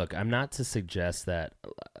look, I'm not to suggest that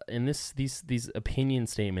in these opinion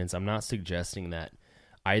statements, I'm not suggesting that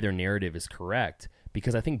either narrative is correct,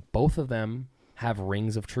 because I think both of them have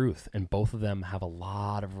rings of truth and both of them have a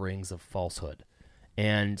lot of rings of falsehood.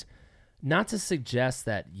 And not to suggest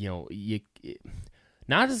that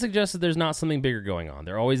not to suggest that there's not something bigger going on.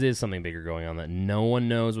 There always is something bigger going on that no one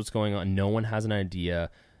knows what's going on. No one has an idea,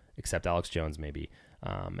 except Alex Jones, maybe.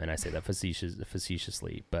 And I say that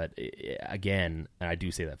facetiously. But again, and I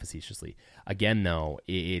do say that facetiously. Again, though,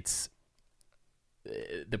 it's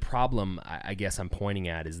the problem I guess I'm pointing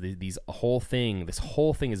at is this whole thing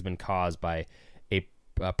has been caused by a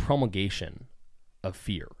promulgation of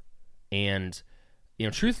fear. And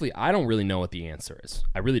truthfully, I don't really know what the answer is.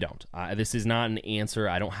 I really don't. This is not an answer.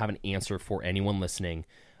 I don't have an answer for anyone listening.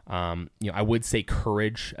 I would say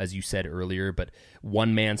courage, as you said earlier, but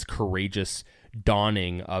one man's courageous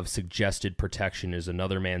dawning of suggested protection is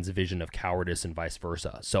another man's vision of cowardice and vice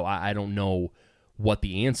versa. So I don't know what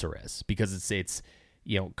the answer is, because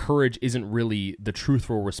courage isn't really the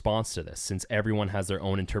truthful response to this, since everyone has their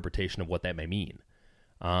own interpretation of what that may mean.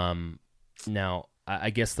 Now, I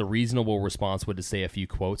guess the reasonable response would to say a few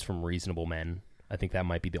quotes from reasonable men. I think that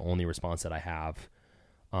might be the only response that I have.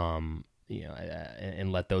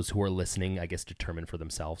 And let those who are listening, I guess, determine for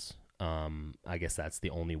themselves. I guess that's the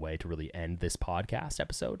only way to really end this podcast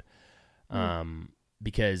episode.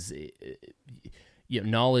 Because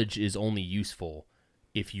knowledge is only useful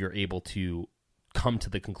if you're able to come to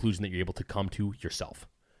the conclusion that you're able to come to yourself.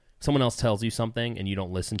 If someone else tells you something and you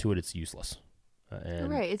don't listen to it, it's useless.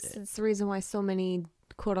 Right. It's the reason why so many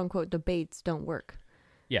quote unquote debates don't work.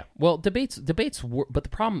 Yeah. Well, debates work, but the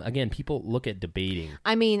problem, again, people look at debating.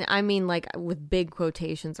 I mean like with big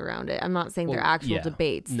quotations around it. I'm not saying they're actual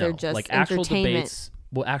debates. No, they're just like entertainment.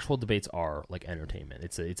 Actual debates are like entertainment.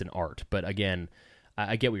 It's an art. But again,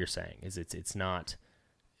 I get what you're saying. It's not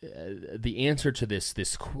the answer to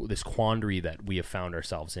this quandary that we have found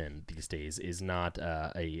ourselves in these days is not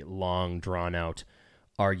a long drawn out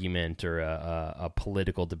argument or a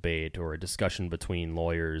political debate or a discussion between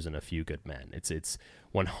lawyers and a few good men. It's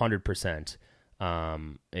 100%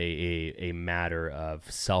 a matter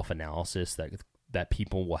of self-analysis that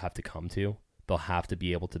people will have to come to. They'll have to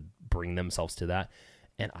be able to bring themselves to that.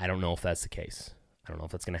 And I don't know if that's the case. I don't know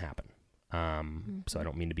if that's going to happen. So I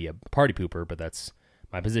don't mean to be a party pooper, but that's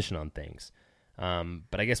my position on things.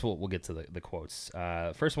 But I guess we'll get to the quotes.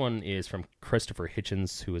 First one is from Christopher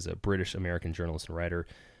Hitchens, who is a British-American journalist and writer.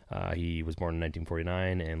 He was born in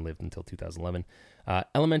 1949 and lived until 2011.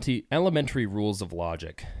 Elementary rules of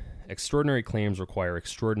logic. Extraordinary claims require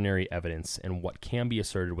extraordinary evidence, and what can be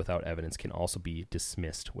asserted without evidence can also be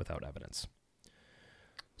dismissed without evidence.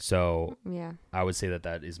 So I would say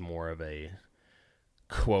that is more of a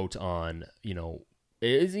quote on,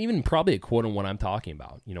 it's even probably a quote on what I'm talking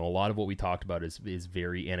about. A lot of what we talked about is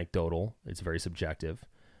very anecdotal. It's very subjective.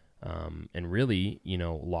 And really,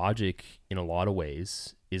 logic in a lot of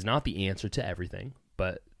ways is not the answer to everything,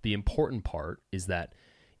 but the important part is that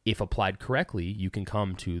if applied correctly, you can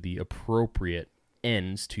come to the appropriate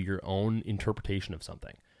ends to your own interpretation of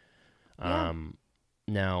something. Yeah.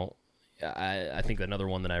 Now, I think another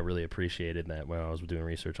one that I really appreciated that when I was doing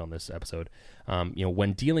research on this episode,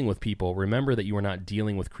 when dealing with people, remember that you are not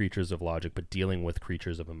dealing with creatures of logic, but dealing with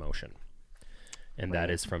creatures of emotion. And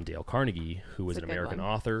that is from Dale Carnegie, who was an American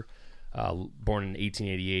author, born in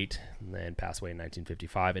 1888 and passed away in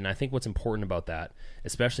 1955. And I think what's important about that,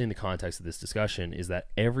 especially in the context of this discussion, is that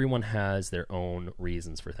everyone has their own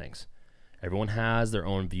reasons for things. Everyone has their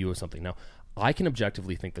own view of something. Now, I can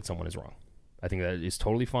objectively think that someone is wrong. I think that is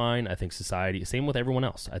totally fine. I think society, same with everyone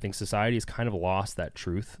else. I think society has kind of lost that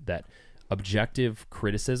truth that objective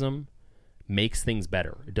criticism makes things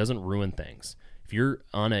better. It doesn't ruin things. If you're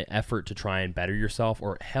on an effort to try and better yourself,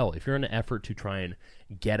 or hell, if you're on an effort to try and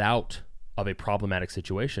get out of a problematic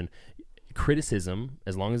situation, criticism,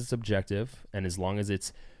 as long as it's objective and as long as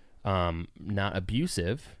it's not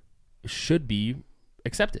abusive, should be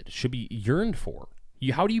accepted, should be yearned for.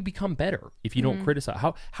 How do you become better if you don't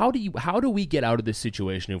criticize? How do we get out of this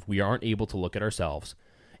situation if we aren't able to look at ourselves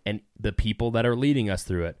and the people that are leading us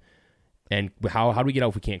through it? And how do we get out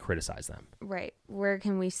if we can't criticize them? Right. Where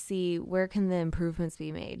can the improvements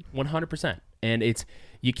be made? 100%. And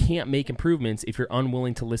you can't make improvements if you're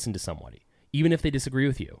unwilling to listen to somebody, even if they disagree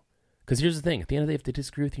with you. Because here's the thing. At the end of the day, if they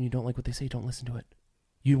disagree with you and you don't like what they say, don't listen to it.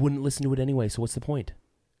 You wouldn't listen to it anyway, so what's the point?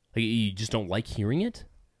 Like, you just don't like hearing it?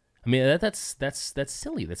 I mean, that's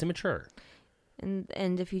silly. That's immature.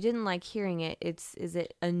 And if you didn't like hearing it, is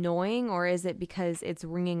it annoying, or is it because it's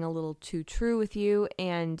ringing a little too true with you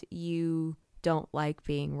and you don't like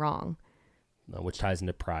being wrong? Which ties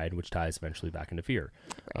into pride, which ties eventually back into fear.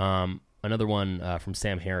 Right. Another one from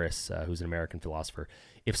Sam Harris, who's an American philosopher.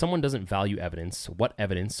 If someone doesn't value evidence, what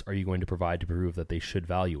evidence are you going to provide to prove that they should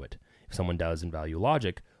value it? If someone doesn't value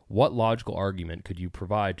logic, what logical argument could you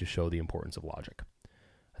provide to show the importance of logic?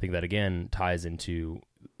 I think that, again, ties into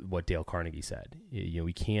what Dale Carnegie said.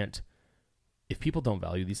 We can't, if people don't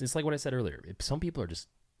value these, it's like what I said earlier. If some people are just,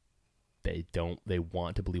 they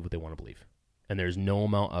want to believe what they want to believe. And there's no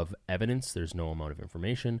amount of evidence, there's no amount of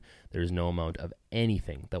information, there's no amount of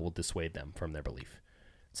anything that will dissuade them from their belief.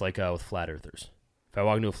 It's like with flat earthers. If I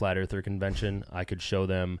walk into a flat earther convention, I could show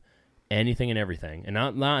them anything and everything. And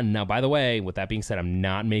now, by the way, with that being said, I'm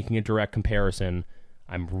not making a direct comparison.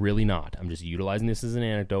 I'm really not. I'm just utilizing this as an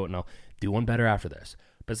anecdote, and I'll do one better after this.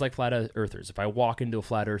 But it's like flat earthers. If I walk into a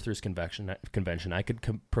flat earthers convention, I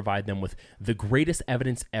could provide them with the greatest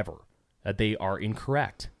evidence ever that they are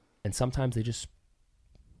incorrect. And sometimes they just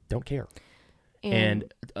don't care.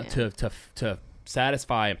 And to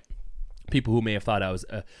satisfy people who may have thought I was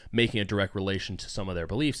making a direct relation to some of their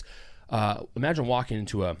beliefs. Imagine walking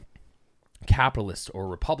into a capitalist or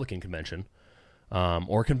Republican convention,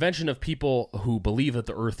 or a convention of people who believe that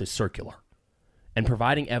the earth is circular, and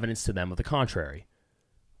providing evidence to them of the contrary.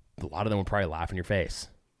 A lot of them would probably laugh in your face.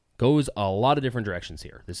 Goes a lot of different directions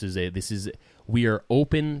here. We are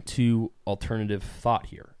open to alternative thought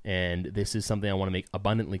here. And this is something I want to make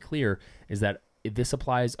abundantly clear, is that this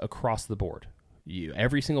applies across the board.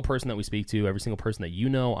 Every single person that we speak to, every single person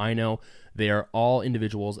that I know, they are all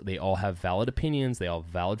individuals. They all have valid opinions. They all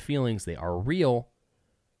have valid feelings. They are real.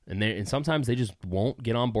 And sometimes they just won't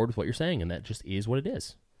get on board with what you're saying. And that just is what it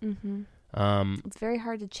is. Mm-hmm. It's very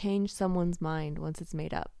hard to change someone's mind once it's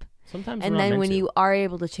made up. Sometimes, and then when you are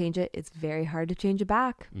able to change it, it's very hard to change it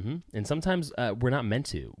back. Mm-hmm. And sometimes we're not meant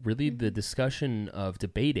to. Really, the discussion of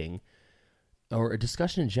debating, or a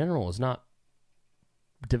discussion in general, is not.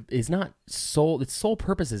 Its sole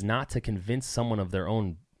purpose is not to convince someone of their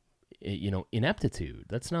own, ineptitude.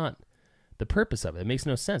 That's not the purpose of it. It makes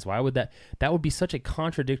no sense. Why would that would be such a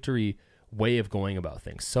contradictory way of going about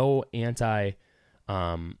things? So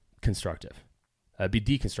constructive. Be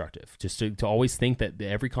deconstructive. Just to always think that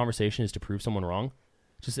every conversation is to prove someone wrong.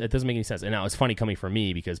 Just, it doesn't make any sense. And now it's funny coming from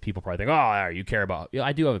me, because people probably think, oh, you care about,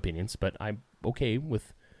 I do have opinions, but I'm okay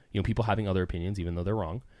with, people having other opinions, even though they're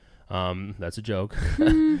wrong. That's a joke.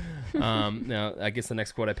 Now, I guess the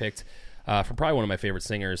next quote I picked from probably one of my favorite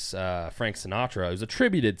singers, Frank Sinatra, it was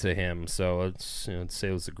attributed to him. So it's, say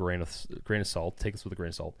it was a grain of salt. Take this with a grain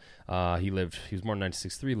of salt. He was born in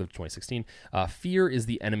 1963, lived 2016. Fear is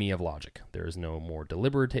the enemy of logic. There is no more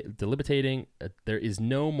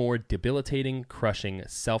debilitating, crushing,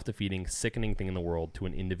 self-defeating, sickening thing in the world to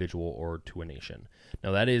an individual or to a nation.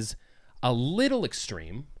 Now, that is a little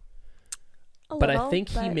extreme. But I think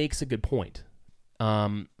he makes a good point.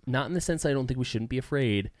 Not in the sense that I don't think we shouldn't be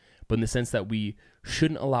afraid, but in the sense that we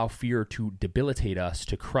shouldn't allow fear to debilitate us,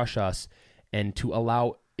 to crush us, and to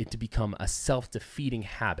allow it to become a self-defeating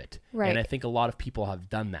habit. Right. And I think a lot of people have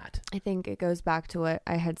done that. I think it goes back to what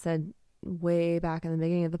I had said way back in the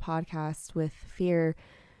beginning of the podcast, with fear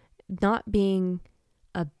not being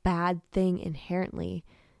a bad thing inherently.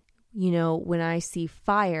 When I see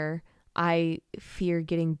fire, I fear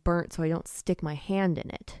getting burnt, so I don't stick my hand in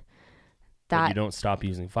it. But you don't stop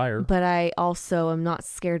using fire. But I also am not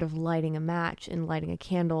scared of lighting a match and lighting a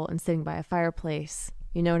candle and sitting by a fireplace.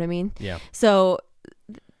 You know what I mean? Yeah. So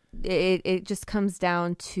it just comes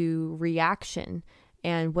down to reaction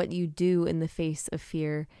and what you do in the face of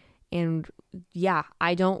fear. And yeah,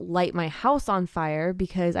 I don't light my house on fire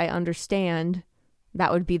because I understand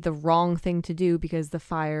that would be the wrong thing to do, because the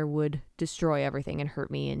fire would destroy everything and hurt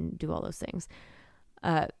me and do all those things.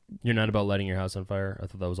 You're not about lighting your house on fire? I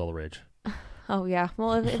thought that was all the rage. Oh, yeah.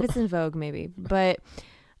 Well, if it's in vogue, maybe. But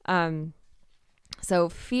so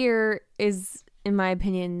fear is, in my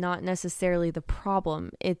opinion, not necessarily the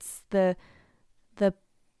problem. It's the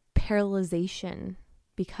paralyzation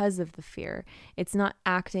because of the fear. It's not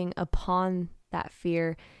acting upon that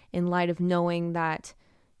fear in light of knowing that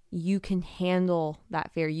you can handle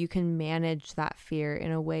that fear. You can manage that fear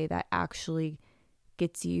in a way that actually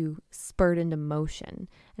gets you spurred into motion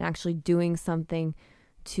and actually doing something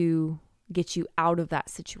to get you out of that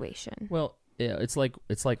situation. Well, yeah, it's like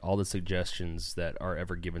all the suggestions that are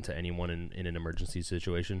ever given to anyone in an emergency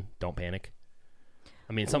situation. Don't panic.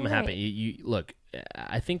 I mean, something happened. You look,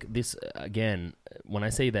 I think this, again, when I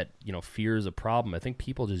say that, fear is a problem, I think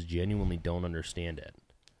people just genuinely don't understand it.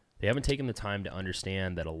 They haven't taken the time to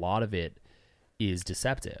understand that a lot of it is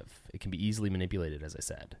deceptive. It can be easily manipulated, as I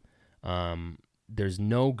said. There's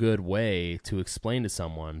no good way to explain to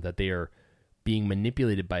someone that they are being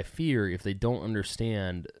manipulated by fear if they don't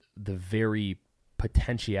understand the very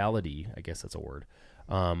potentiality, I guess that's a word,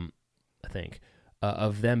 I think,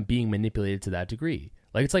 of them being manipulated to that degree.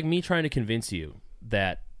 Like, it's like me trying to convince you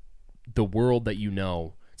that the world that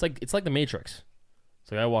it's like the Matrix.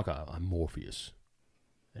 So I walk up, I'm Morpheus.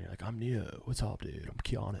 And you're like, I'm Neo. What's up, dude? I'm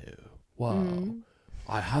Keanu. Wow. Mm-hmm.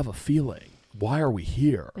 I have a feeling. Why are we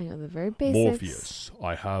here? I know the very basics. Morpheus,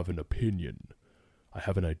 I have an opinion. I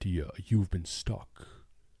have an idea. You've been stuck.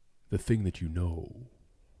 The thing that you know.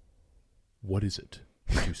 What is it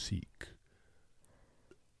that you seek?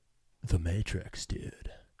 The Matrix,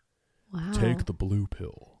 dude. Wow. Take the blue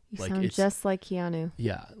pill. You sound just like Keanu.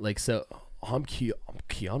 Yeah. So I'm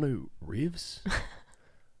Keanu Reeves.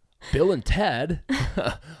 Bill and Ted.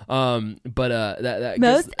 But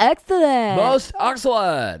most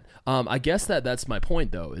excellent. I guess that's my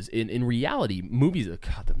point, though, is in reality, movies,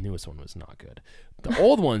 the newest one was not good. The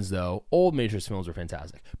old ones, though, old Matrix films are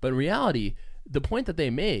fantastic. But in reality, the point that they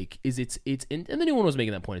make is it's and anyone was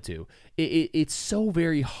making that point too. It's so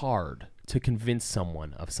very hard to convince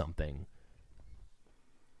someone of something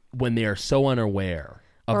when they are so unaware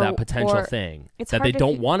of that potential thing that they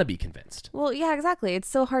don't want to be convinced. Well, yeah, exactly. It's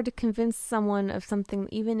so hard to convince someone of something,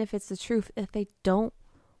 even if it's the truth, if they don't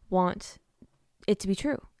want it to be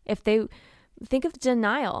true. If they think of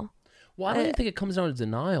denial. Well, I don't even think it comes down to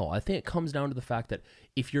denial. I think it comes down to the fact that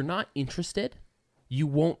if you're not interested, you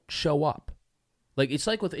won't show up. Like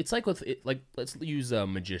let's use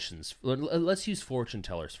magicians. Let's use fortune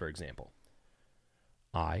tellers, for example.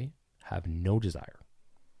 I have no desire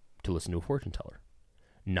to listen to a fortune teller.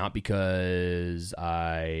 Not because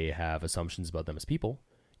I have assumptions about them as people,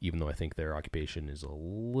 even though I think their occupation is a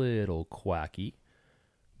little quacky,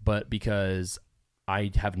 but because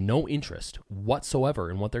I have no interest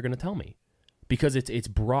whatsoever in what they're going to tell me. Because it's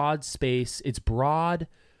broad space, it's broad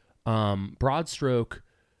stroke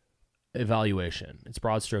evaluation. It's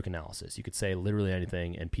broad stroke analysis. You could say literally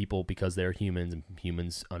anything, and people, because they're humans, and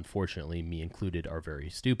humans, unfortunately, me included, are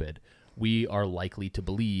very stupid, we are likely to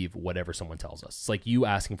believe whatever someone tells us. It's like you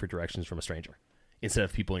asking for directions from a stranger instead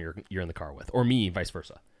of people you're in the car with, or me, vice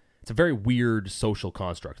versa. It's a very weird social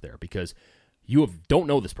construct there because you don't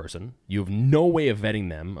know this person. You have no way of vetting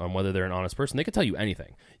them on whether they're an honest person. They could tell you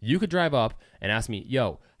anything. You could drive up and ask me,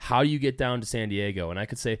 yo, how do you get down to San Diego? And I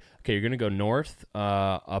could say, okay, you're going to go north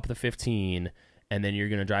up the 15, and then you're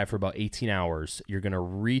going to drive for about 18 hours. You're going to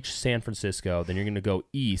reach San Francisco. Then you're going to go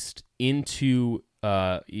east into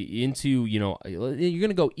you're going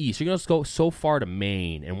to go east. You're going to go so far to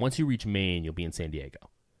Maine. And once you reach Maine, you'll be in San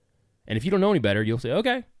Diego. And if you don't know any better, you'll say,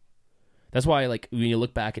 okay. That's why, like, when you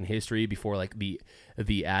look back in history before, like, the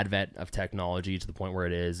advent of technology to the point where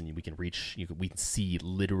it is, and we can see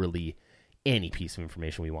literally any piece of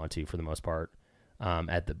information we want to, for the most part,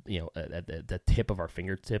 at the tip of our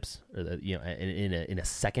fingertips, or in a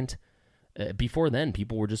second. Before then,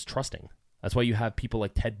 people were just trusting. That's why you have people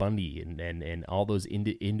like Ted Bundy and all those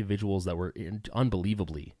individuals that were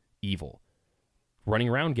unbelievably evil running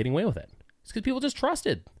around getting away with it. It's because people just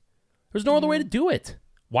trusted. There's no other way to do it.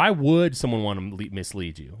 Why would someone want to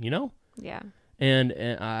mislead you, you know? Yeah. And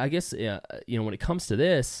I guess, when it comes to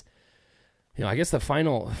this, I guess the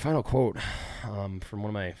final quote from one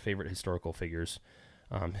of my favorite historical figures,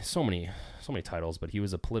 so many titles, but he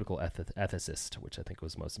was a political ethicist, which I think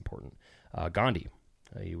was most important. Gandhi.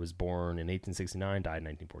 He was born in 1869, died in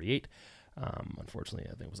 1948. Unfortunately,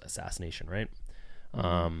 I think it was assassination, right?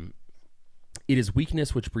 It is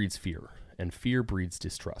weakness which breeds fear, and fear breeds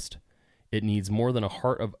distrust. It needs more than a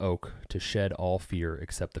heart of oak to shed all fear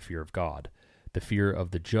except the fear of God. The fear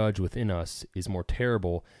of the judge within us is more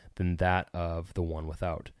terrible than that of the one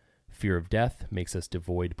without. Fear of death makes us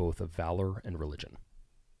devoid both of valor and religion.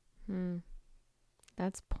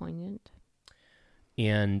 That's poignant.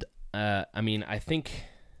 And I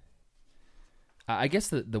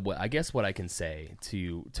guess I guess what I can say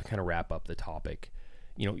to kind of wrap up the topic,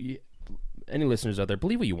 any listeners out there,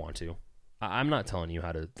 believe what you want to. I'm not telling you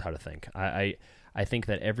how to think. I think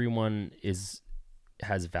that everyone has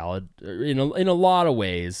valid, in a lot of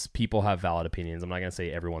ways, people have valid opinions. I'm not going to say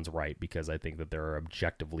everyone's right, because I think that there are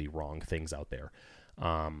objectively wrong things out there.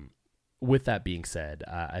 With that being said,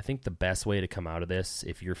 I think the best way to come out of this,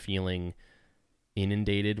 if you're feeling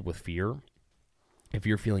inundated with fear, if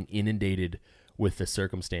you're feeling inundated with the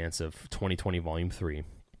circumstance of 2020 Volume 3,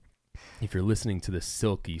 if you're listening to the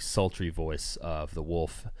silky, sultry voice of the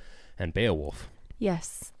wolf and Baewolf.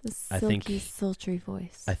 Yes, the silky, sultry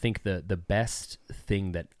voice. I think the best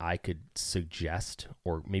thing that I could suggest,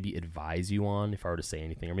 or maybe advise you on, if I were to say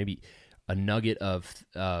anything, or maybe a nugget of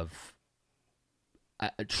a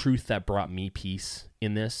truth that brought me peace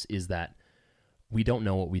in this, is that we don't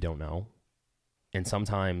know what we don't know. And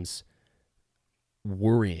sometimes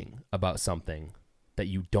worrying about something that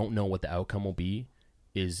you don't know what the outcome will be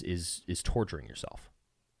is torturing yourself.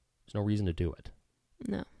 There's no reason to do it.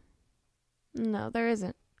 No, there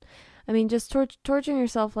isn't. I mean, just torturing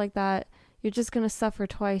yourself like that, you're just going to suffer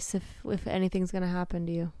twice if anything's going to happen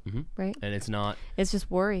to you, right? And it's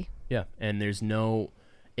just worry. Yeah, and there's no,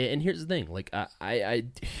 and here's the thing, like I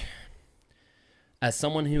as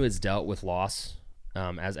someone who has dealt with loss,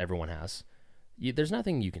 as everyone has, there's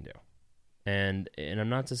nothing you can do. And I'm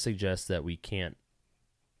not to suggest that we can't,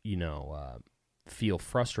 feel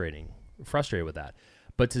frustrated with that,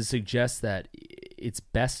 but to suggest that it's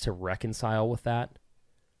best to reconcile with that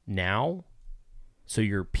now, so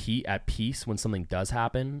you're at peace when something does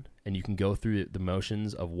happen, and you can go through the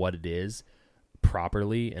motions of what it is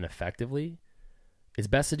properly and effectively. It's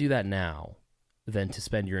best to do that now than to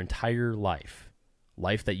spend your entire life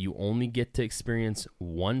that you only get to experience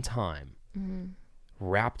one time,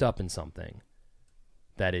 wrapped up in something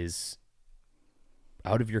that is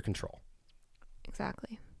out of your control.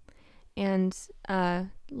 Exactly. And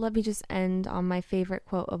let me just end on my favorite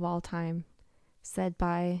quote of all time, said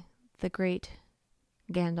by the great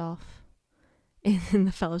Gandalf in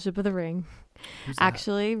the Fellowship of the Ring.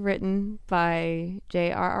 Actually written by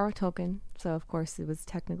J.R.R. Tolkien. So, of course, it was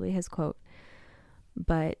technically his quote.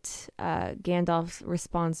 But Gandalf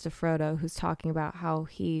responds to Frodo, who's talking about how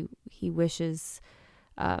he wishes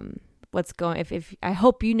what's going. If I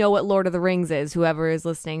hope you know what Lord of the Rings is, whoever is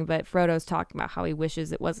listening. But Frodo's talking about how he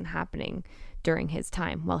wishes it wasn't happening during his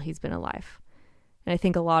time while he's been alive. And I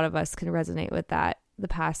think a lot of us can resonate with that the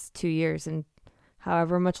past 2 years and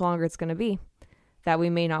however much longer it's going to be, that we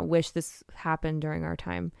may not wish this happened during our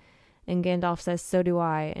time. And Gandalf says, "So do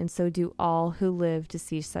I, and so do all who live to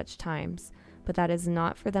see such times. But that is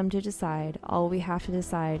not for them to decide. All we have to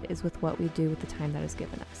decide is with what we do with the time that is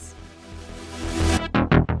given us."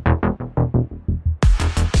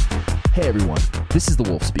 Hey everyone, this is the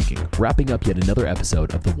Wolf speaking, wrapping up yet another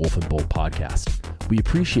episode of the Wolf and Bolt podcast. We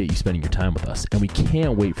appreciate you spending your time with us, and we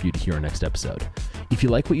can't wait for you to hear our next episode. If you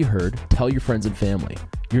like what you heard, tell your friends and family,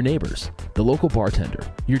 your neighbors, the local bartender,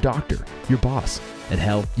 your doctor, your boss, and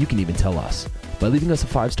hell, you can even tell us. By leaving us a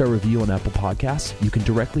 5-star review on Apple Podcasts, you can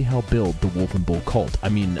directly help build the Wolf and Bull cult.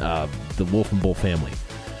 The Wolf and Bull family.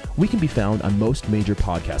 We can be found on most major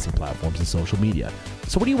podcasting platforms and social media.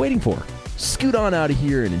 So what are you waiting for? Scoot on out of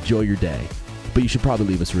here and enjoy your day. But you should probably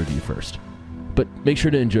leave us a review first. But make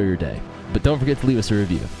sure to enjoy your day. But don't forget to leave us a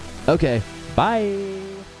review. Okay, bye.